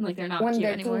 Like they're not When cute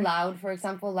they're anymore. too loud, for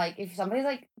example, like if somebody's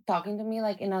like talking to me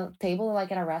like in a table,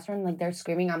 like at a restaurant, like they're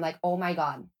screaming, I'm like, oh my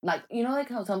God. Like, like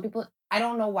how some people, I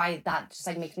don't know why that just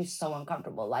like makes me so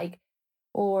uncomfortable. Like,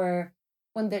 or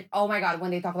when they, oh my God,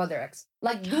 when they talk about their ex.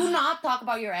 Like, do not talk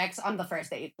about your ex on the first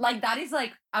date. Like, that is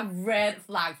like a red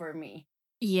flag for me.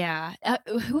 Yeah.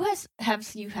 Who have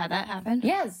you had that happen?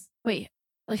 Yes. Wait,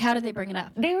 like how did they bring it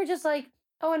up? They were just like,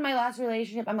 oh, in my last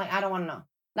relationship, I'm like, I don't want to know.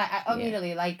 Like, I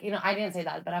immediately, like, I didn't say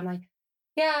that, but I'm like,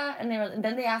 yeah. And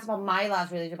then they asked about my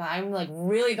last relationship. I'm like,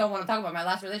 really don't want to talk about my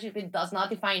last relationship. It does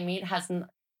not define me. It has,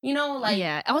 like.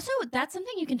 Yeah. Also, that's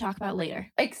something you can talk about later.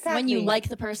 Exactly. When you like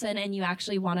the person and you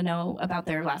actually want to know about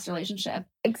their last relationship.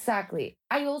 Exactly.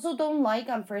 I also don't like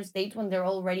on first dates when they're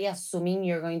already assuming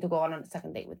you're going to go on a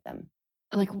second date with them.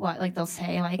 Like what? Like they'll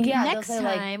say like, yeah, next they'll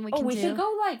say, time like, we should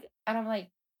go like, and I'm like,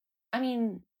 I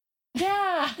mean,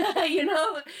 yeah,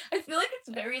 I feel like it's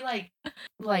very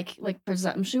like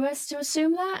presumptuous to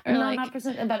assume that, or no, like not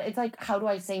present, but it's like, how do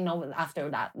I say no after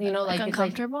that? Like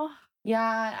uncomfortable. It's like,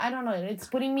 yeah, I don't know. It's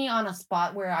putting me on a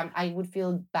spot where I would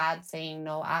feel bad saying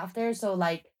no after. So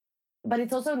like, but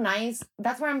it's also nice.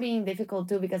 That's where I'm being difficult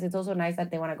too, because it's also nice that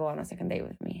they want to go on a second date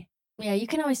with me. Yeah, you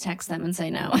can always text them and say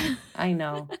no. I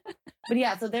know, but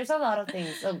yeah. So there's a lot of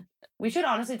things. So we should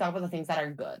honestly talk about the things that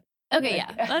are good. Okay,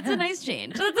 yeah, that's a nice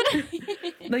change.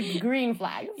 Like green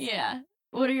flags. Yeah.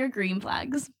 What are your green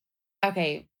flags?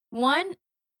 Okay. One,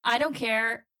 I don't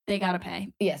care. They gotta pay.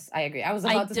 Yes, I agree. I was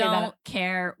about to say that. I don't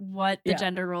care what the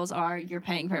gender roles are. You're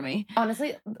paying for me.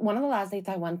 Honestly, one of the last dates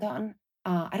I went on,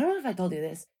 I don't know if I told you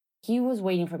this. He was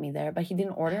waiting for me there, but he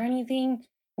didn't order anything.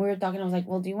 We were talking. I was like,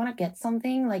 well, do you want to get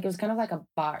something? Like, it was kind of like a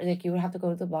bar. Like, you would have to go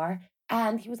to the bar.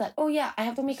 And he was like, oh, yeah, I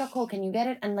have to make a call. Can you get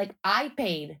it? And like, I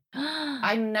paid.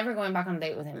 I'm never going back on a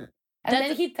date with him. And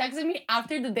then he texted me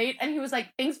after the date and he was like,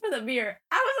 thanks for the beer.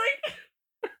 I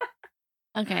was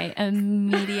like, okay,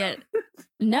 immediate.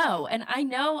 No. And I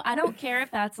know, I don't care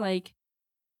if that's like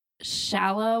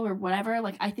shallow or whatever.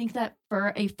 Like, I think that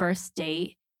for a first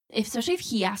date, especially if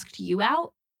he asked you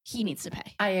out, he needs to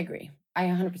pay. I agree. I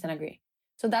 100% agree.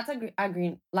 So that's a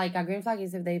green flag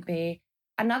is if they pay.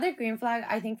 Another green flag,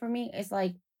 I think for me, is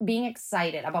like being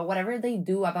excited about whatever they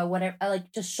do, about whatever,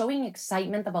 like just showing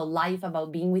excitement about life,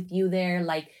 about being with you there,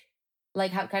 like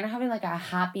kind of having like a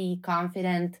happy,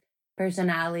 confident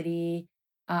personality.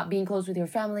 Being close with your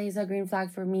family is a green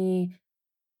flag for me.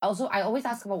 Also, I always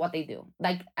ask about what they do.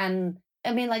 Like, and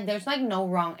I mean, like, there's like no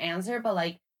wrong answer, but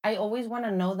like, I always want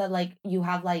to know that like you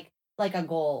have like a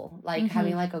goal, like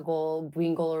having like a goal,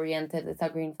 being goal oriented. It's a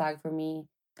green flag for me.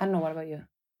 I don't know. What about you?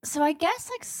 So I guess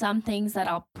like some things that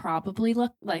I'll probably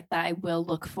look like that I will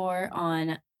look for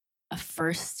on a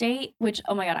first date, which,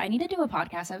 oh my God, I need to do a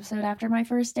podcast episode after my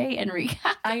first date and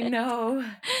recap. I know.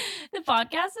 The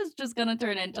podcast is just going to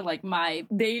turn into like my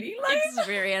dating life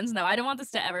experience. No, I don't want this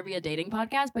to ever be a dating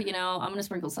podcast, but I'm going to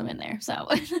sprinkle some in there. So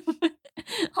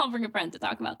I'll bring a friend to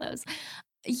talk about those.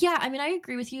 Yeah, I mean, I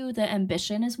agree with you that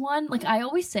ambition is one. Like, I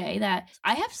always say that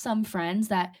I have some friends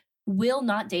that will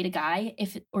not date a guy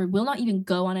or will not even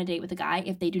go on a date with a guy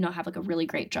if they do not have like a really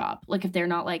great job. Like, if they're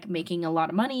not like making a lot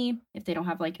of money, if they don't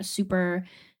have like a super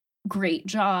great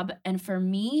job. And for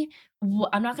me,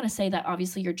 I'm not going to say that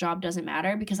obviously your job doesn't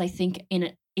matter, because I think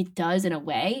it does in a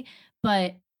way,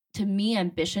 but to me,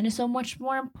 ambition is so much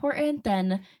more important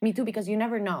than... Me too, because you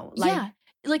never know. Like, yeah.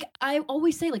 Like, I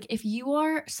always say, like, if you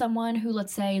are someone who,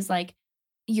 let's say, is like,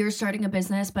 you're starting a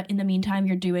business, but in the meantime,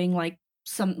 you're doing like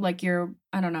you're,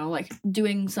 I don't know, like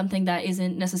doing something that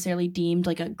isn't necessarily deemed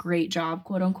like a great job,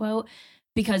 quote unquote,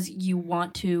 because you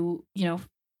want to,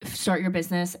 start your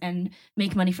business and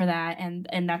make money for that.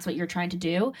 And that's what you're trying to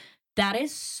do. That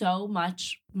is so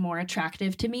much more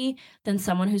attractive to me than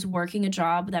someone who's working a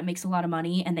job that makes a lot of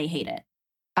money and they hate it.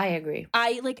 I agree.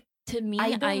 To me,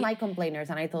 I don't like complainers,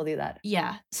 and I told you that.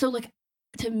 Yeah. So, like,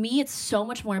 to me, it's so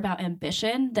much more about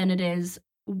ambition than it is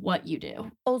what you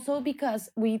do. Also, because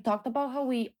we talked about how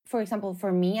for example,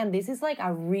 for me, and this is like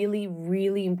a really,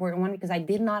 really important one, because I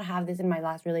did not have this in my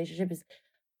last relationship, is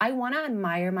I want to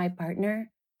admire my partner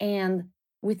and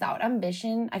without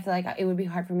ambition, I feel like it would be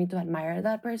hard for me to admire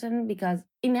that person, because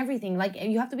in everything, like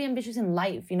you have to be ambitious in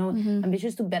life, you know,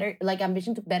 ambitious to better, like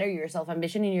ambition to better yourself,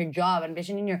 ambition in your job,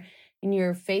 ambition in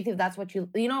your faith, if that's what you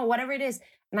know, whatever it is.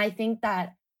 And I think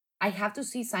that I have to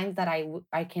see signs that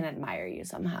I can admire you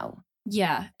somehow.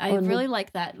 Yeah, I really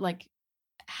like that, like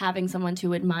having someone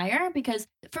to admire, because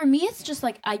for me, it's just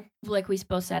like like we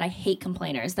both said, I hate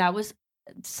complainers. That was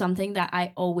something that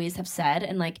I always have said.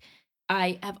 And like,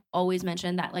 I have always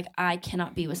mentioned that like I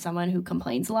cannot be with someone who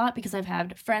complains a lot, because I've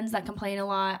had friends that complain a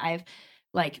lot. I've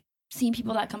like seen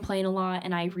people that complain a lot,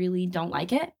 and I really don't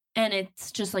like it. And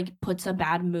it's just like puts a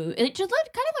bad mood. It just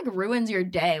like kind of like ruins your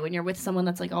day when you're with someone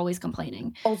that's like always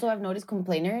complaining. Also, I've noticed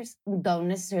complainers don't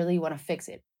necessarily want to fix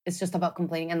it. It's just about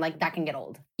complaining, and like that can get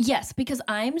old. Yes, because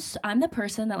I'm the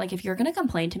person that like, if you're gonna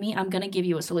complain to me, I'm gonna give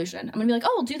you a solution. I'm gonna be like,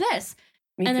 oh, do this.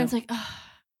 Me and too. then it's like, oh,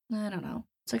 I don't know.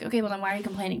 It's like, okay, well then why are you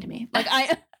complaining to me? Like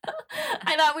I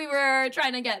thought we were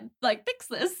trying to get like fix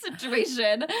this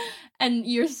situation. And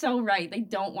you're so right. They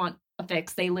don't want a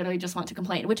fix. They literally just want to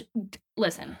complain, which,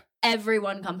 listen,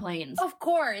 everyone complains. Of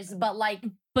course,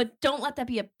 but don't let that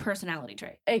be a personality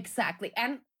trait. Exactly.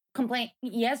 And complain.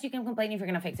 Yes, you can complain if you're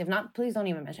going to fix it. If not, please don't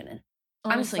even mention it.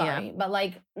 Honestly, I'm sorry, but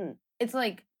like, it's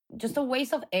like just a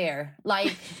waste of air.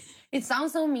 Like, it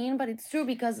sounds so mean, but it's true,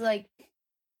 because like,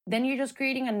 then you're just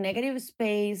creating a negative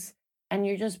space, and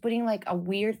you're just putting like a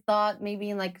weird thought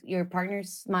maybe in like your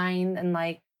partner's mind. And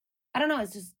like, I don't know,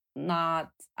 it's just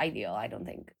not ideal, I don't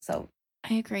think. So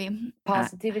I agree.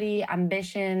 Positivity,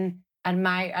 ambition,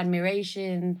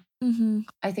 admiration.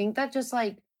 I think that just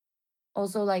like,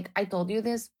 also like, I told you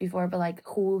this before, but like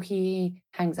who he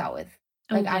hangs out with.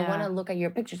 Like, I want to look at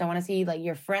your pictures. I want to see like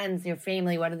your friends, your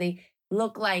family. What do they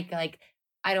look like? Like,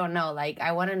 I don't know. Like,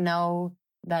 I want to know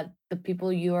that the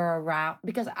people you're around,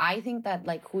 because I think that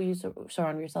like who you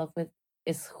surround yourself with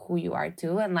is who you are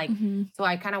too. And like, so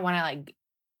I kind of want to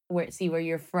like see where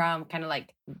you're from, kind of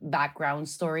like background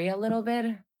story a little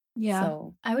bit. Yeah,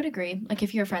 so I would agree. Like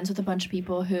if you're friends with a bunch of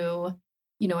people who,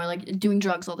 you know, are like doing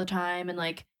drugs all the time and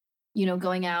like, you know,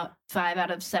 going out 5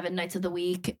 out of 7 nights of the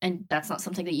week, and that's not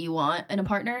something that you want in a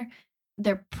partner,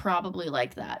 they're probably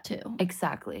like that too.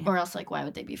 Exactly. Or else like, why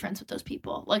would they be friends with those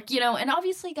people? Like, you know, and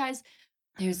obviously guys,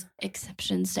 there's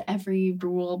exceptions to every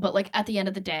rule, but like at the end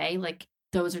of the day, like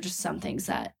those are just some things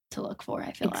that to look for,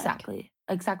 I feel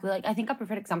Exactly. Like, I think a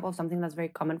perfect example of something that's very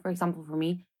common, for example, for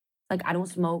me, like I don't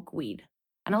smoke weed.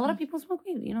 And a lot of people smoke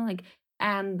weed, you know, like,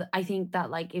 and I think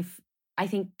that like, I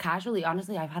think casually,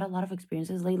 honestly, I've had a lot of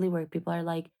experiences lately where people are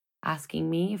like asking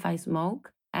me if I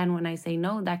smoke. And when I say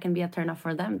no, that can be a turn off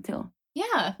for them too.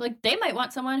 Yeah. Like they might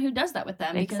want someone who does that with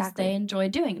them because they enjoy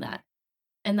doing that.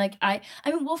 And like, I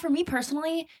mean, well, for me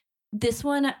personally, this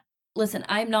one, listen,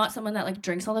 I'm not someone that like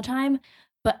drinks all the time,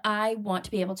 but I want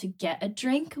to be able to get a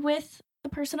drink with the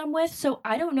person I'm with. So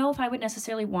I don't know if I would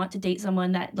necessarily want to date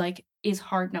someone that like is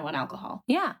hard no on alcohol.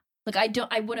 Yeah. Like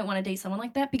I wouldn't want to date someone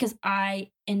like that because I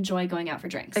enjoy going out for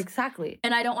drinks. Exactly.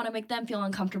 And I don't want to make them feel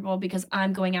uncomfortable because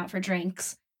I'm going out for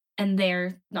drinks and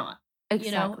they're not.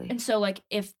 Exactly. You know? And so like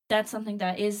if that's something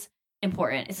that is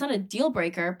important, it's not a deal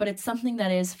breaker, but it's something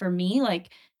that is for me,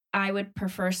 like I would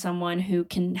prefer someone who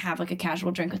can have like a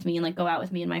casual drink with me and like go out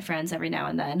with me and my friends every now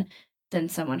and then than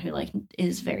someone who like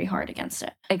is very hard against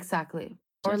it. Exactly.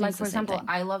 So or like, for example,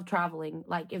 I love traveling.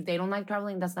 Like if they don't like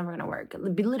traveling, that's never going to work.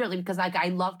 Literally, because like I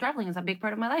love traveling. It's a big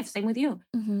part of my life. Same with you.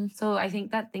 So I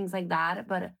think that things like that,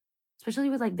 but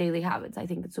especially with like daily habits, I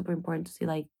think it's super important to see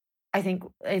like, I think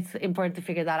it's important to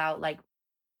figure that out like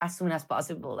as soon as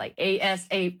possible, like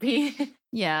ASAP.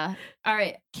 Yeah. All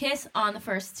right. Kiss on the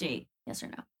first date. Yes or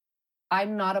no?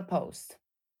 I'm not opposed.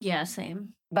 Yeah, same.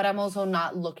 But I'm also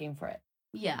not looking for it.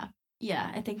 Yeah.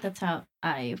 Yeah, I think that's how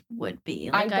I would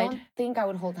be. Like, I don't think I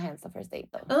would hold hands the first date,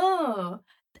 though. Oh,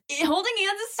 holding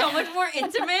hands is so much more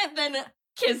intimate than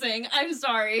kissing. I'm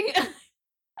sorry.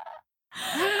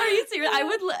 Are you serious?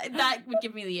 That would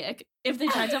give me the ick if they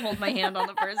tried to hold my hand on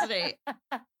the first date.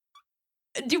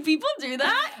 Do people do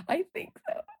that? I think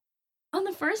so. On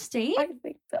the first date? I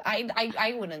think so.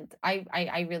 I wouldn't.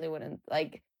 I really wouldn't.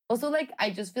 Like, also, like, I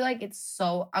just feel like it's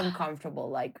so uncomfortable.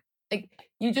 Like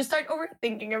you just start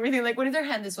overthinking everything. Like, what if their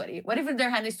hand is sweaty? What if their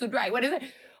hand is too dry? What if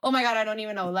oh my God, I don't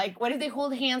even know. Like, what if they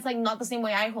hold hands like not the same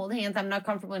way I hold hands? I'm not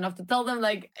comfortable enough to tell them.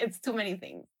 Like, it's too many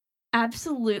things.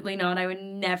 Absolutely not. I would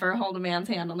never hold a man's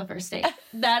hand on the first date.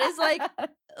 That is like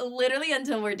literally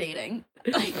until we're dating.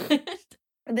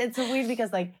 It's so weird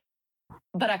because like,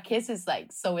 but a kiss is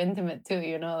like so intimate too,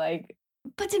 you know, like.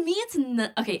 But to me, it's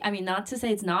not, okay. I mean, not to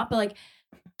say it's not, but like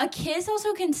a kiss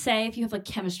also can say if you have like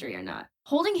chemistry or not.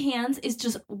 holding hands is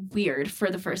just weird for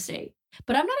the first date.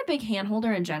 But I'm not a big hand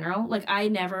holder in general. Like, I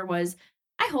never was.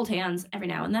 I hold hands every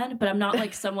now and then, but I'm not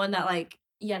like someone that like,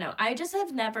 I just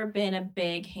have never been a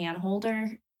big hand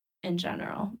holder in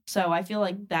general. So I feel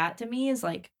like that to me is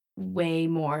like way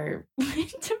more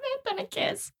intimate than a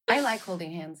kiss. I like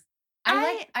holding hands.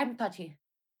 I'm touchy.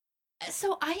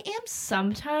 So I am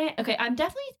sometimes. Okay, I'm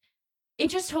definitely. It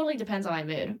just totally depends on my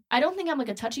mood. I don't think I'm like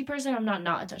a touchy person. I'm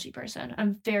not a touchy person.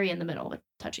 I'm very in the middle with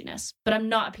touchiness, but I'm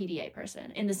not a PDA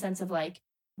person in the sense of like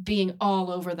being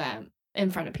all over them in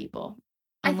front of people,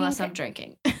 unless I'm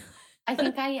drinking. I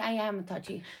think I am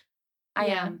touchy. I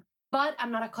am, but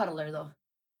I'm not a cuddler though.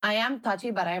 I am touchy,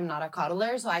 but I am not a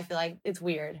cuddler, so I feel like it's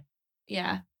weird.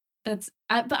 Yeah,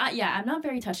 I'm not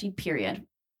very touchy. Period.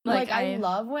 Like I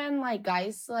love when like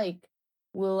guys like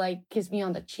will like kiss me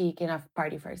on the cheek in a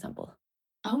party, for example.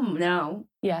 Oh, no.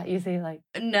 Yeah, you say like...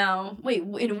 No. Wait,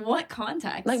 in what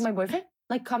context? Like my boyfriend?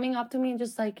 Like coming up to me and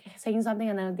just like saying something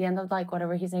and then at the end of like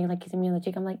whatever he's saying, like kissing me on the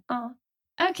cheek, I'm like, oh.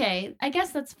 Okay, I guess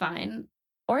that's fine.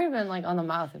 Or even like on the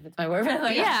mouth if it's my boyfriend.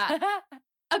 Like, yeah.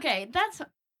 Okay,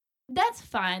 that's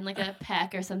fine, like a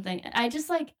peck or something. I just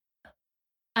like...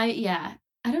 I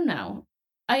don't know.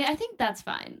 I think that's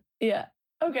fine. Yeah.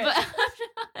 Okay. But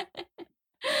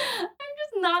I'm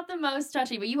just not the most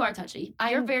touchy, but you are touchy.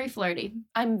 You're very flirty.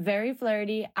 I'm very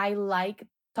flirty. I like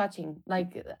touching.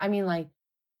 Like, I mean, like,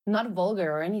 not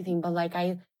vulgar or anything, but like,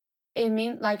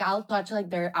 I'll touch like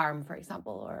their arm, for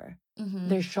example, or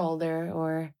their shoulder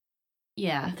or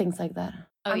things like that.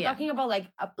 I'm talking about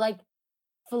like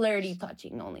flirty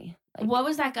touching only. Like, what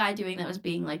was that guy doing that was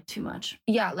being like too much?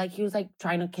 Yeah, like he was like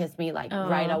trying to kiss me like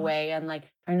right away and like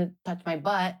trying to touch my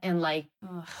butt and like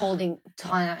holding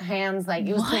hands. Like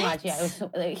it was too much. Yeah, it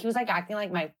was he was like acting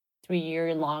like my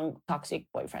 3-year-long toxic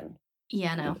boyfriend.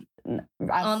 Yeah, no.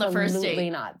 On the first date. Absolutely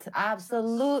not.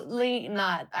 Absolutely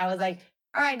not. I was like,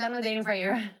 all right, done with dating for a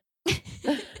year.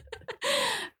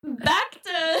 Back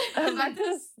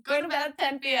to going to bed at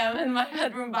 10 p.m. in my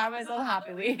bedroom by myself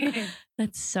happily.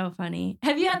 That's so funny.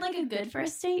 Have you had like a good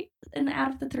first date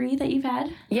out of the 3 that you've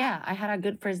had? Yeah, I had a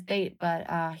good first date, but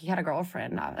he had a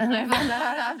girlfriend now, and I found that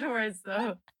out afterwards.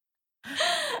 So,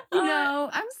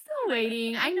 I'm still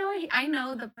waiting. I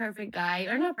know the perfect guy,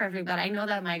 or not perfect, but I know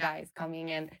that my guy is coming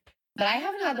in. But I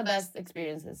haven't had the best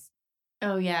experiences.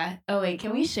 Oh yeah. Oh wait,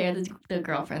 can we share the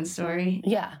girlfriend story?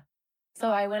 Yeah. So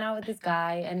I went out with this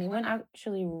guy and it went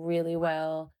actually really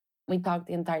well. We talked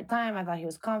the entire time. I thought he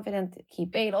was confident. He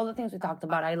paid all the things we talked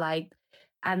about. I liked.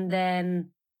 And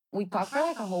then we talked for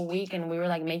like a whole week and we were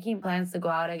like making plans to go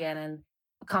out again. And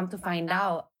come to find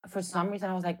out, for some reason,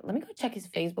 I was like, let me go check his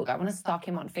Facebook. I want to stalk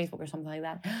him on Facebook or something like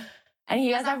that. And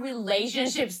he has a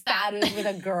relationship status with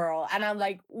a girl. And I'm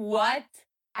like, what?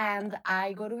 And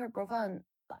I go to her profile and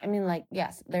I mean, like,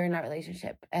 yes, they're in a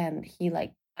relationship. And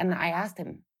and I asked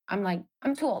him, I'm like,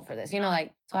 I'm too old for this,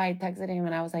 like, so I texted him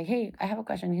and I was like, hey, I have a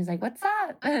question. He's like, what's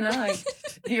that? And I'm like,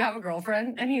 do you have a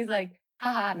girlfriend? And he's like,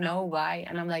 haha, no, why?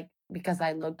 And I'm like, because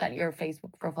I looked at your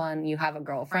Facebook profile and you have a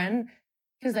girlfriend.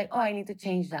 He was like, oh, I need to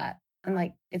change that. I'm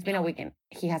like, it's been a week and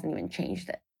he hasn't even changed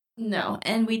it. No.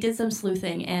 And we did some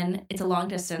sleuthing and it's a long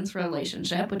distance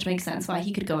relationship, which makes sense why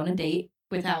he could go on a date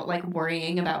without like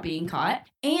worrying about being caught.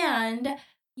 And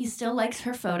he still likes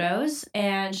her photos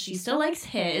and she still likes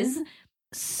his.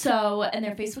 So, and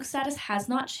their Facebook status has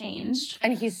not changed.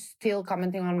 And he's still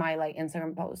commenting on my like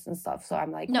Instagram posts and stuff. So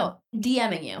I'm like, no,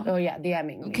 DMing you. Oh yeah,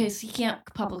 DMing me. Because he can't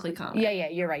publicly comment. Yeah,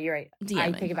 you're right. DMing.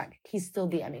 I take it back. He's still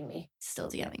DMing me. Still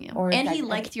DMing you. And he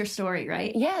liked your story,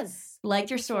 right? Yes. Liked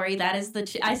your story. That is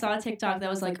I saw a TikTok that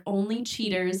was like, only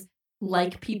cheaters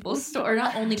like people's story.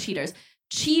 Not only cheaters.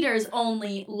 Cheaters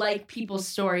only like people's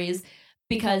stories.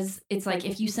 Because it's like,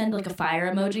 if you send like a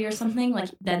fire emoji or something, like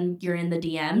then you're in the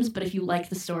DMs. But if you like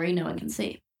the story, no one can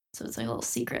see. So it's like a little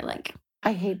secret. Like,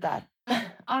 I hate that.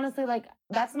 Honestly, like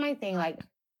that's my thing. Like,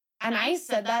 and I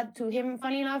said that to him.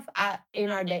 Funny enough,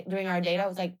 during our date, I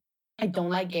was like, I don't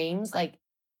like games. Like,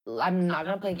 I'm not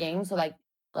gonna play games. So like,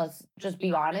 let's just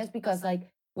be honest, because like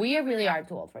we really are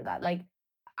too old for that. Like,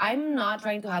 I'm not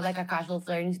trying to have like a casual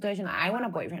flirting situation. I want a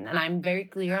boyfriend, and I'm very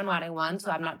clear on what I want.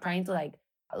 So I'm not trying to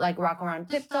like rock around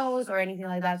tiptoes or anything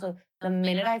like that. So the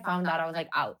minute I found out, I was like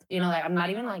out, like I'm not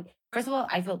even like, first of all,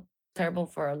 I feel terrible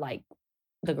for like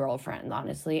the girlfriend,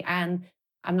 honestly. And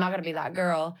I'm not going to be that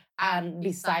girl. And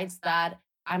besides that,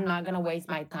 I'm not going to waste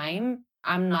my time.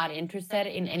 I'm not interested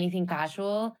in anything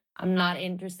casual. I'm not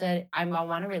interested. I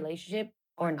want a relationship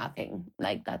or nothing.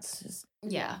 Like that's just,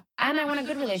 yeah. And I want a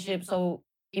good relationship. So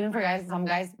even for some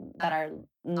guys that are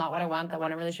not what I want, that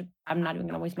want a relationship, I'm not even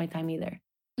going to waste my time either.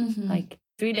 Mm-hmm. Like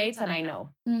 3 dates and I know.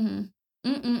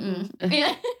 Mm-hmm.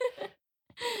 Yeah.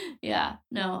 Yeah,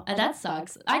 no, that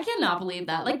sucks. I cannot believe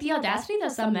that. Like, the audacity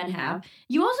that some men have.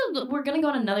 You also were going to go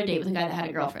on another date with a guy that had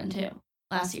a girlfriend, too,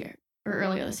 last year or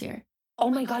earlier this year. Oh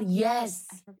my God, yes.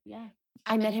 Yeah.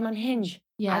 I met him on Hinge,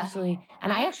 Yeah. actually.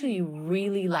 And I actually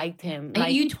really liked him.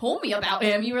 And you told me about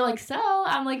him. You were like, so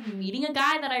I'm like meeting a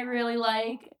guy that I really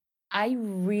like. I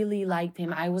really liked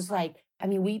him. I was like, I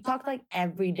mean, we talked like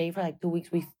every day for like 2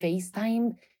 weeks. We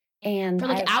FaceTimed and For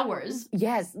like hours.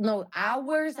 Yes, no,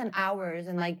 hours and hours.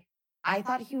 And like, I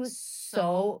thought he was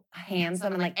so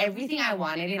handsome and like everything I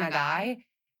wanted in a guy.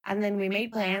 And then we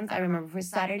made plans. I remember for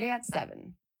Saturday at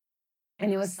 7.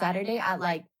 And it was Saturday at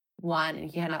like 1 and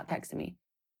he had not texted me.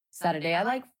 Saturday at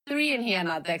like 3 and he had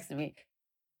not texted me.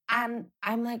 And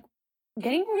I'm like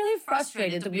getting really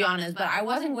frustrated, to be honest, but I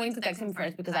wasn't going to text him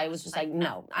first because I was just like,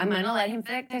 no, I'm going to let him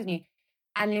text me.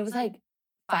 And it was like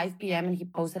 5 p.m. and he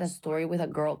posted a story with a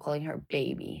girl calling her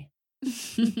baby.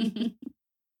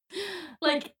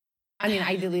 Like, I mean,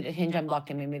 I deleted Hinge and blocked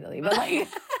him immediately, but like,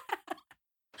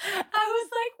 I was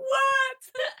like,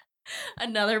 what?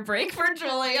 Another break for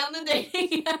Giuli on the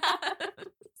dating app.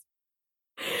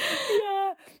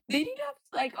 Yeah. Dating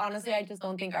apps, like, honestly, I just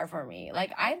don't think are for me.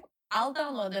 Like, I'll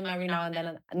download them every now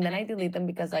and then I delete them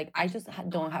because, like, I just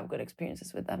don't have good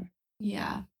experiences with them.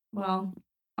 Yeah. Well,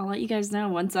 I'll let you guys know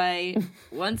once I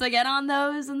get on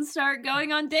those and start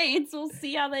going on dates. We'll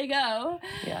see how they go.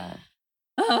 Yeah.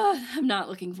 I'm not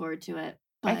looking forward to it.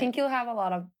 I think you'll have a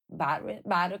lot of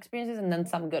bad experiences and then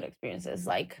some good experiences.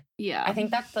 Like, yeah, I think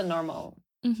that's the normal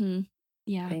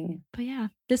yeah thing. But yeah,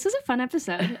 this was a fun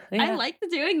episode. Yeah. I liked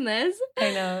doing this.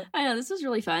 I know this was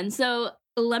really fun. So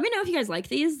let me know if you guys like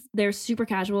these. They're super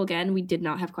casual. Again, we did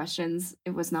not have questions.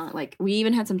 It was not like, we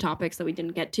even had some topics that we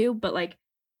didn't get to, but like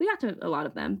we got to a lot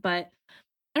of them. But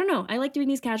I don't know, I like doing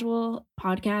these casual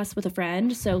podcasts with a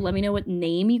friend. So let me know what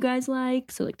name you guys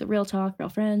like. So like the Real Talk, Real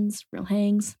Friends, Real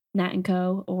Hangs, Nat and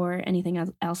Co, or anything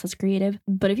else that's creative.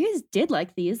 But if you guys did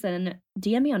like these, then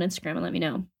DM me on Instagram and let me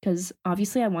know, because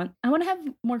obviously I want to have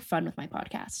more fun with my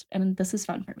podcast, and this is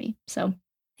fun for me. So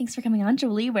thanks for coming on,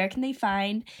 Giuli. Where can they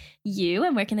find you,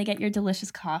 and where can they get your delicious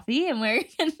coffee, and where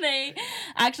can they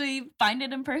actually find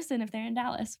it in person if they're in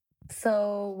Dallas?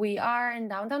 So we are in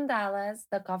downtown Dallas.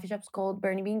 The coffee shop's called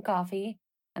Bernie Bean Coffee,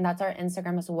 and that's our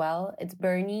Instagram as well. It's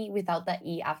Bernie without the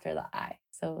E after the I.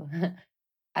 So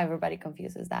everybody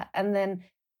confuses that. And then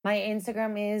my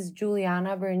Instagram is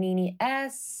Juliana Bernini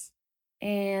S.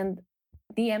 And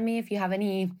DM me if you have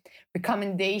any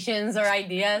recommendations or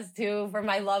ideas too for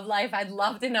my love life. I'd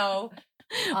love to know.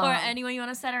 Or anyone you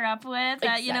want to set her up with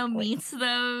that, you know, meets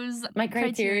those my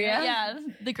criteria. Yeah.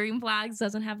 The green flags,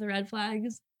 doesn't have the red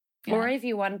flags. Yeah. Or if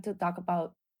you want to talk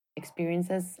about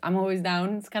experiences, I'm always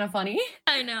down. It's kind of funny.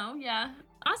 I know. Yeah.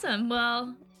 Awesome.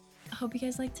 Well, I hope you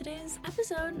guys liked today's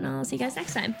episode, and I'll see you guys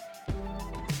next time.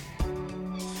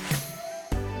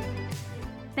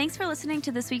 Thanks for listening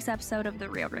to this week's episode of The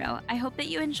Real Real. I hope that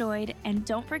you enjoyed, and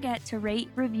don't forget to rate,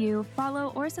 review,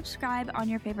 follow, or subscribe on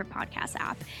your favorite podcast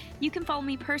app. You can follow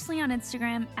me personally on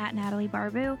Instagram at Natalie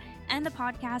Barbu and the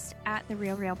podcast at The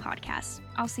Real Real Podcast.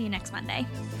 I'll see you next Monday.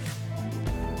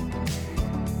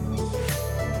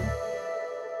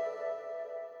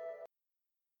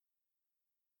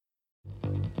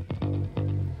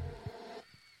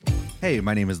 Hey,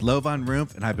 my name is Lovan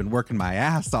Rumpf, and I've been working my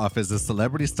ass off as a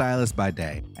celebrity stylist by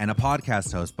day and a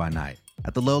podcast host by night.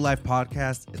 At the Low Life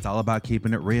Podcast, it's all about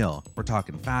keeping it real. We're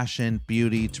talking fashion,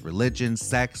 beauty, to religion,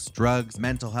 sex, drugs,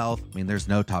 mental health. I mean, there's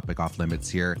no topic off limits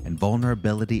here, and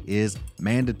vulnerability is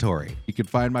mandatory. You can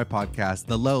find my podcast,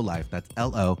 The Low Life, that's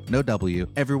L-O, no W,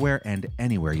 everywhere and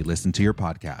anywhere you listen to your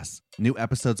podcasts. New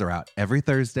episodes are out every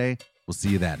Thursday. We'll see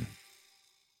you then.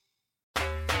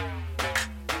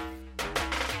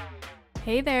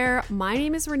 Hey there, my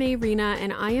name is Renee Rena,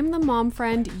 and I am the mom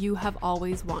friend you have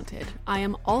always wanted. I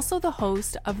am also the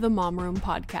host of the Mom Room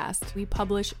podcast. We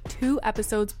publish 2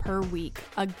 episodes per week,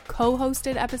 a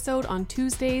co-hosted episode on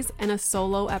Tuesdays and a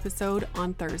solo episode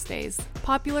on Thursdays.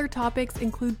 Popular topics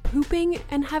include pooping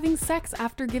and having sex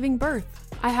after giving birth.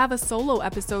 I have a solo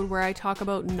episode where I talk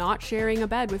about not sharing a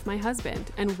bed with my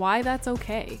husband and why that's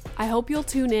okay. I hope you'll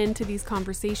tune in to these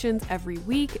conversations every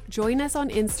week. Join us on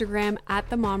Instagram at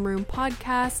the Mom Room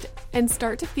Podcast and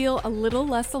start to feel a little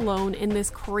less alone in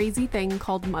this crazy thing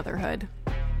called motherhood.